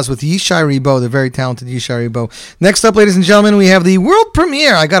Gad Elbaz with Yishai Ribo, the very talented Yishai Ribo. Next up, ladies and gentlemen, we have the world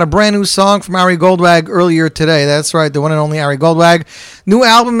premiere. I got a brand new song from Ari Goldwag earlier today. That's right, the one and only Ari Goldwag. New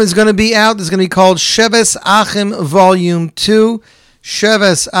album is going to be out. It's going to be called Sheves Achim Volume 2.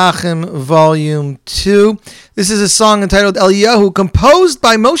 Sheves Achim Volume 2. This is a song entitled Eliyahu, composed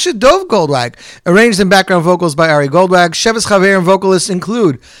by Moshe Dov Goldwag, arranged in background vocals by Ari Goldwag. Sheves Chaver and vocalists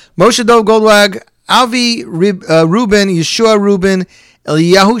include Moshe Dov Goldwag, Avi Rubin, Yeshua Rubin,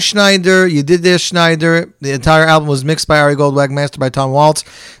 Eliyahu Schneider, Yedideh Schneider. The entire album was mixed by Ari Goldwag, mastered by Tom Waltz.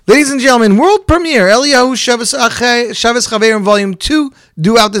 Ladies and gentlemen, world premiere, Eliyahu Sheves Chaver Volume 2,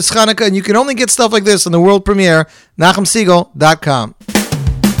 due out this Hanukkah, and you can only get stuff like this on the world premiere, NachumSiegel.com.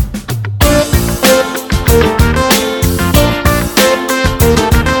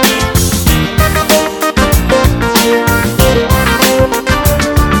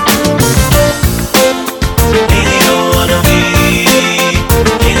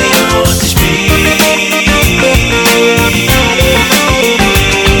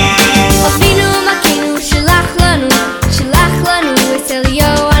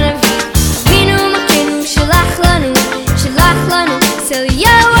 שלח לנו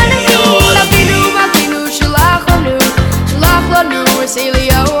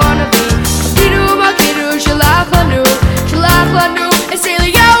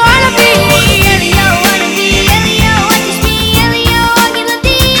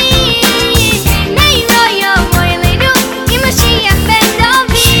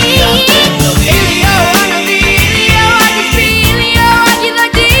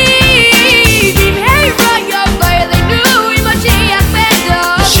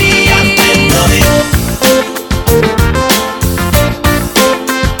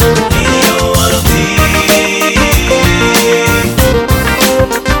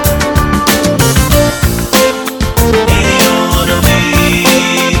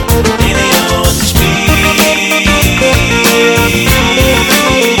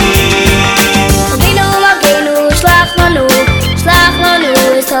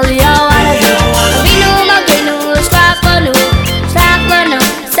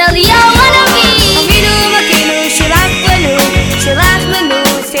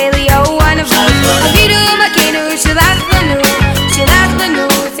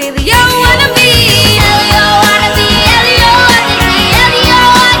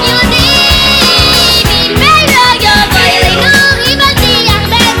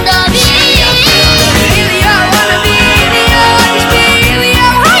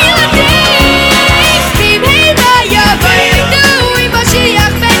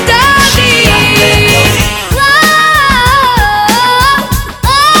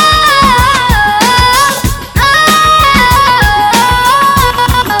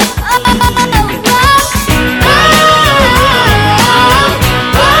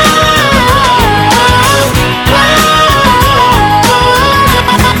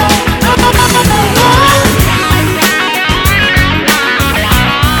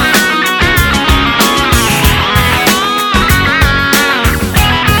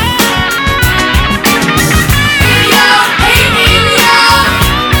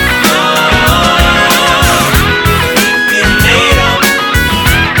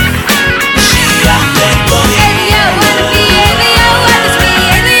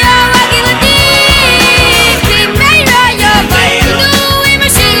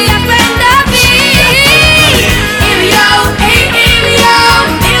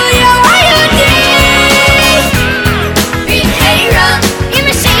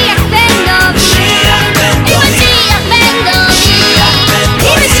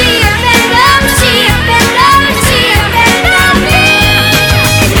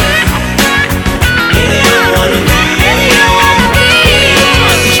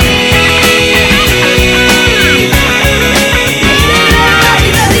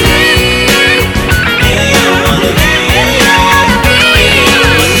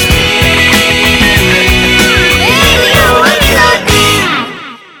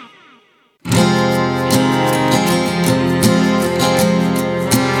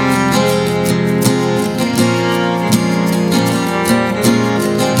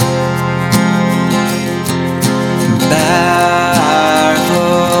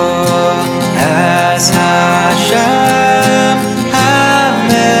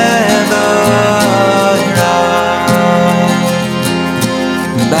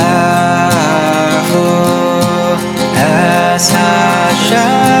Baruch es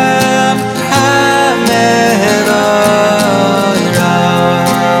Hashem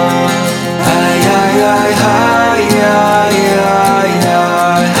HaMevorach. Ay ay ay ay ay ay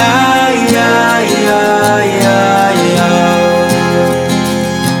ay ay ay ay ay.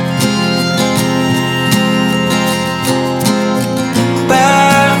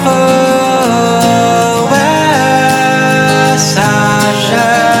 Baruch es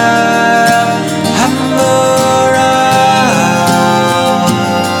Hashem HaMevorach.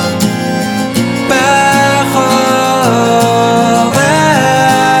 Baruch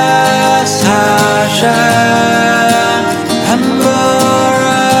es Hashem HaMevorach.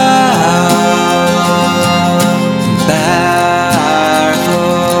 Baruch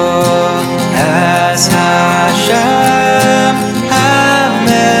es Hashem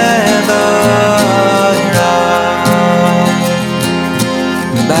HaMevorach.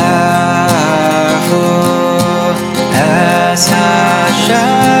 Baruch es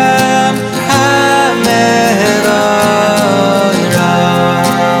Hashem HaMevorach.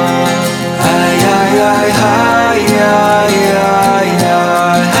 Ay ay ay ay ay ay ay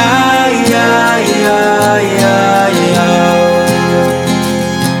ay ay ay ay.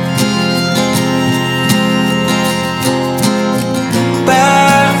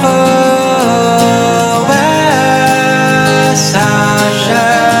 Baruch es Hashem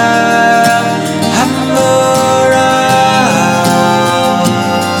HaMevorach.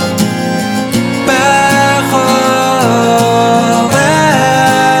 Baruch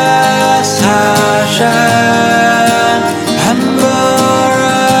es Hashem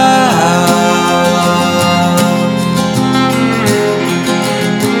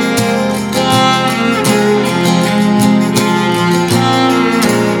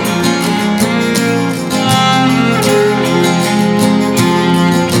Baruch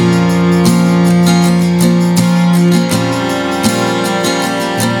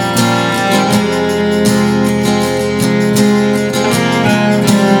es Hashem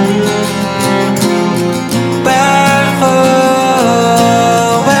HaMevorach.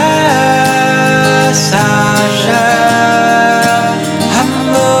 Baruch es Hashem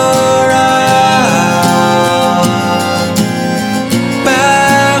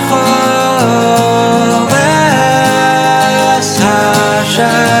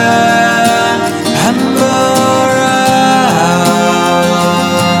HaMevorach. Baruch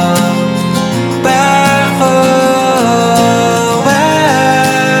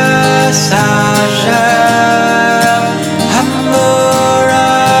es Hashem HaMevorach.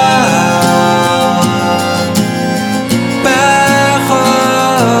 Baruch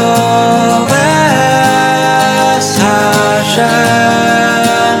es Hashem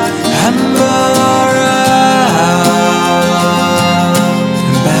HaMevorach.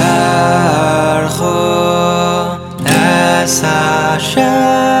 Baruch es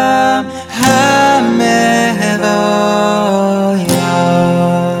Hashem HaMevorach.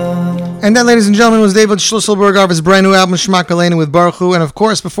 And that, ladies and gentlemen, was David Schlusselberg off his brand new album Shmak Aleinu with Baruch Hu. And of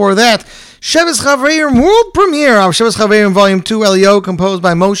course, before that, Shevis Chaveirim world premiere of Shevis Chaveirim Volume 2 Elio, composed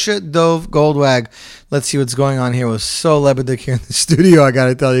by Moshe Dov Goldwag. Let's see what's going on here. It was so lebedik here in the studio, I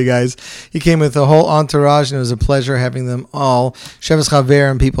gotta tell you guys. He came with a whole entourage, and it was a pleasure having them all. Shevis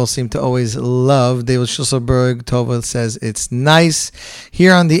Chaveirim people seem to always love. David Schlusselberg, Tova says it's nice.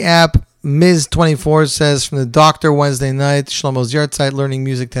 Here on the app, Ms24 says, from the doctor Wednesday night, Shlomo's Yahrzeit, learning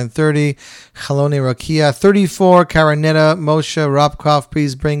music 10:30, Chalone Rakia 34, Karanetta, Moshe Robkov,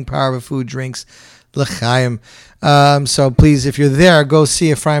 please bring power of food, drinks, L'chaim. So please, if you're there, go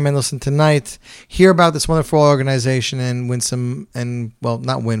see Ephraim Mendelssohn tonight. Hear about this wonderful organization and win some, and well,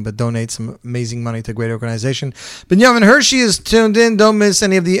 not win, but donate some amazing money to a great organization. Benjamin Hershey is tuned in. Don't miss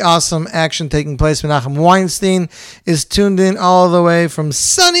any of the awesome action taking place. Menachem Weinstein is tuned in all the way from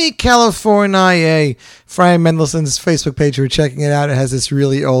sunny California. Ephraim Mendelssohn's Facebook page, we're checking it out. It has this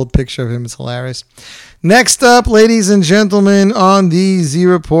really old picture of him. It's hilarious. Next up, ladies and gentlemen, on the Z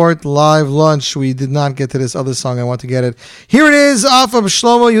Report Live Lunch, we did not get to this other song. I want to get it. Here it is, off of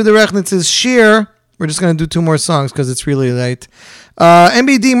Shlomo Yehuda Rechnitz's Shir. We're just going to do two more songs because it's really late.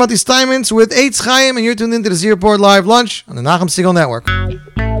 MBD Mati Steinmetz with Eitz Chaim, and you're tuned into the Z Report Live Lunch on the Nachum Segal Network.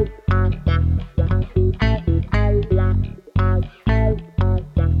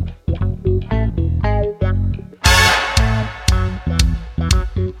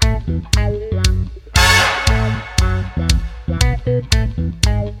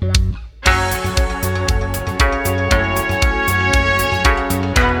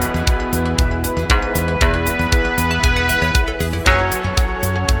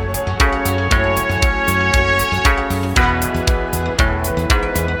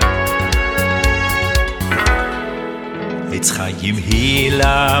 It's Chaim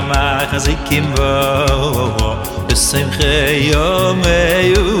Hila Machazikim Bo B'Simchei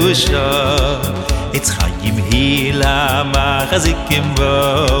Yomei Yusha It's Chaim Hila Machazikim Bo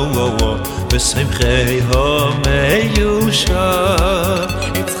B'Simchei Yomei Yusha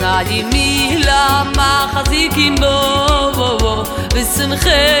It's Chaim Hila Machazikim Bo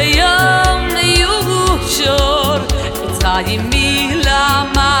B'Simchei Yomei Yusha It's Chaim Hila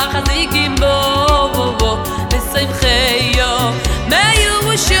Machazikim Bo B'Simchei Yomei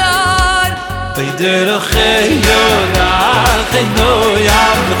Yusha B'derech Yodachenu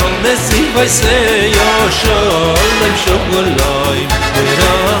Yam V'chol Nesiv V'Yisei Sholem Sholoi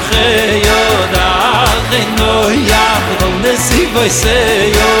B'derech Yodachenu Yam V'chol Nesiv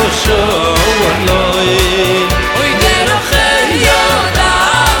V'Yisei Sholoi B'derech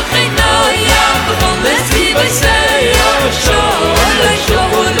Yodachenu Yam V'chol Nesiv V'Yisei Sholem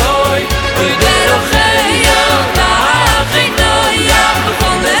Sholoi B'derech Yodachenu Yam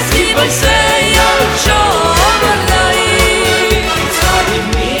V'chol Nesiv V'Yisei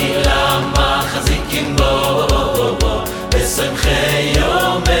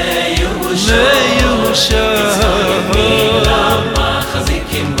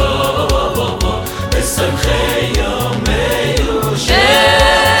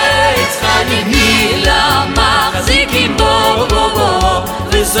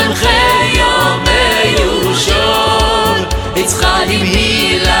It's Chaim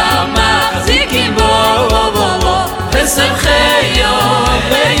Hila Machzikim Bo B'Simchei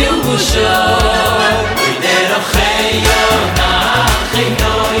Yomei Yusha B'derech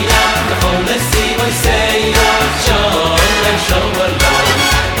Yodachenu Yam V'chol Nesiv V'Yisei Sholem Sholoi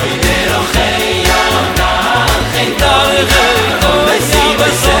B'derech Yodachenu V'chol Nesiv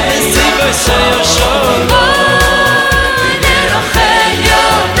V'Yisei Sholoi Sholem Sholoi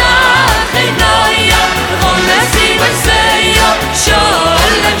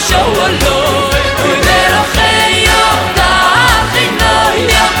B'derech Yodachenu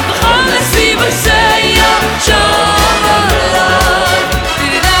Yam V'chol Nesiv V'Yisei Sholoi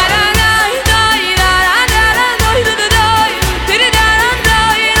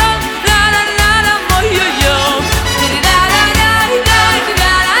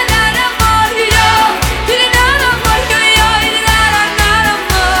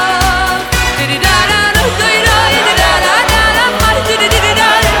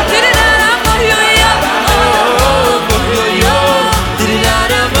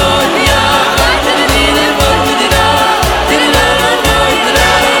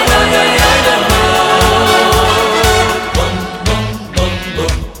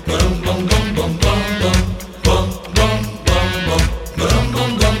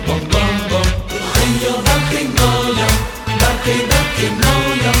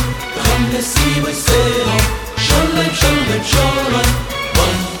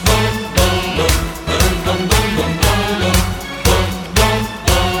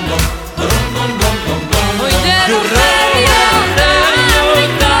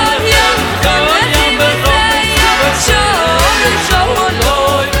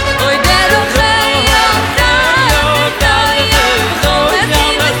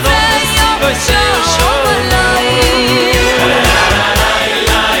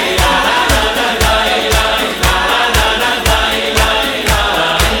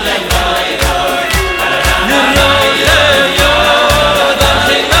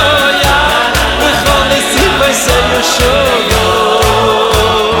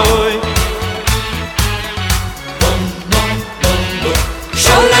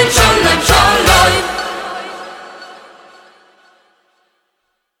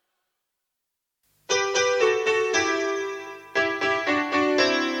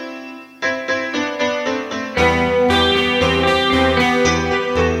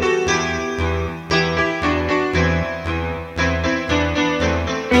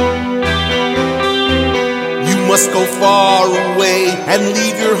must go far away and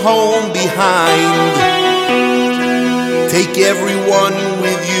leave your home behind. Take everyone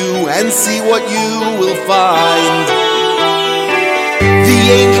with you and see what you will find. The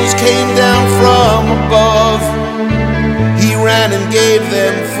angels came down from above. He ran and gave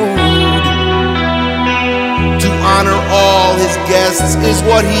them food. To honor all his guests is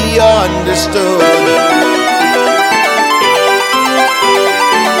what he understood.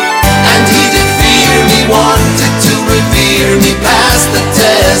 And he did fear me, wanted to revere me past the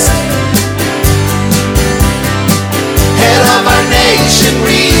test. Head of our nation,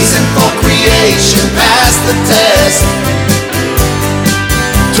 reason for creation, past the test.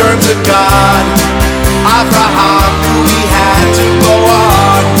 Turn to God, Abraham knew he had to go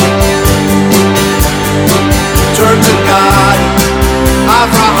on. Turn to God.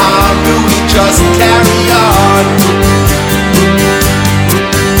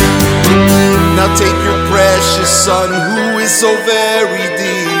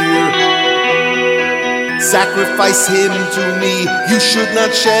 dear. Sacrifice him to me, you should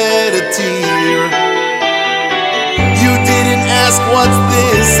not shed a tear. You didn't ask what's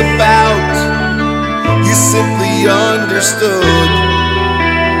this about, you simply understood.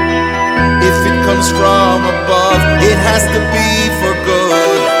 If it comes from above, it has to be for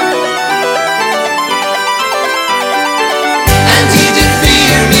good. And he did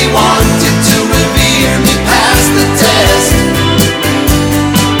fear me, wanted to revere me past the test.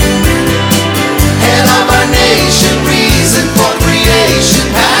 Head of our nation, reason for creation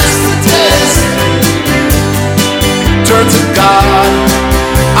past the test. Turn to God,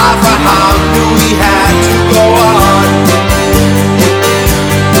 Abraham knew he had to go on.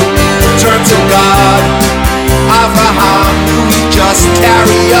 Turn to God, Abraham knew he just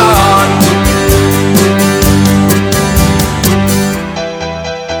carry on.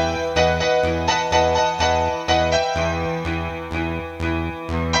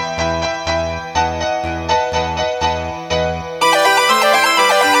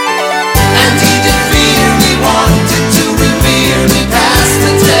 And he did fear me, wanted to revere me past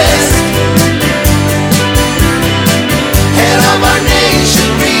the test. Head of our nation,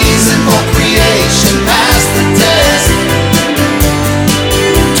 reason for creation past the test.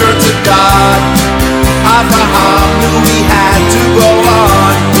 Turn to God, Abraham knew he had to go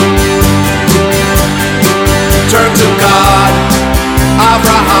on. Turn to God,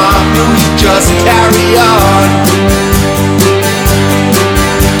 Abraham knew he just carry on.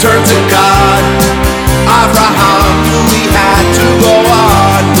 Turn to God, Abraham knew he had to go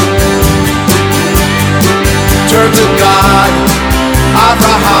on. Turn to God,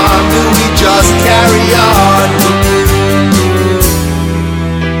 Abraham knew he just carry on.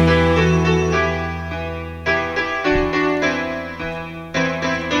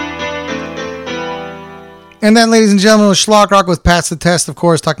 And then, ladies and gentlemen, was Shlock Rock with Pass the Test, of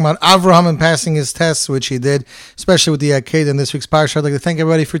course, talking about Avraham and passing his tests, which he did, especially with the Akeda in this week's Parsha. I'd like to thank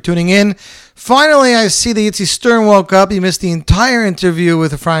everybody for tuning in. Finally, I see that Yitzi Stern woke up. He missed the entire interview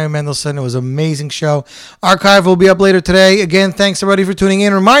with Ephraim Mendelssohn. It was an amazing show. Archive will be up later today. Again, thanks everybody for tuning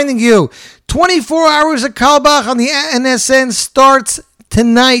in. Reminding you, 24 hours of Kalbach on the NSN starts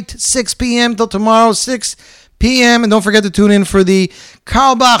tonight, 6 p.m. till tomorrow, 6 p.m. And don't forget to tune in for the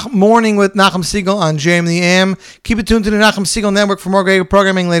Carlbach Morning with Nachum Siegel on JM the AM. Keep it tuned to the Nachum Siegel Network for more great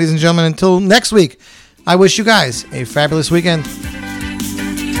programming, ladies and gentlemen. Until next week, I wish you guys a fabulous weekend.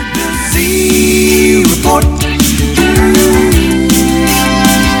 See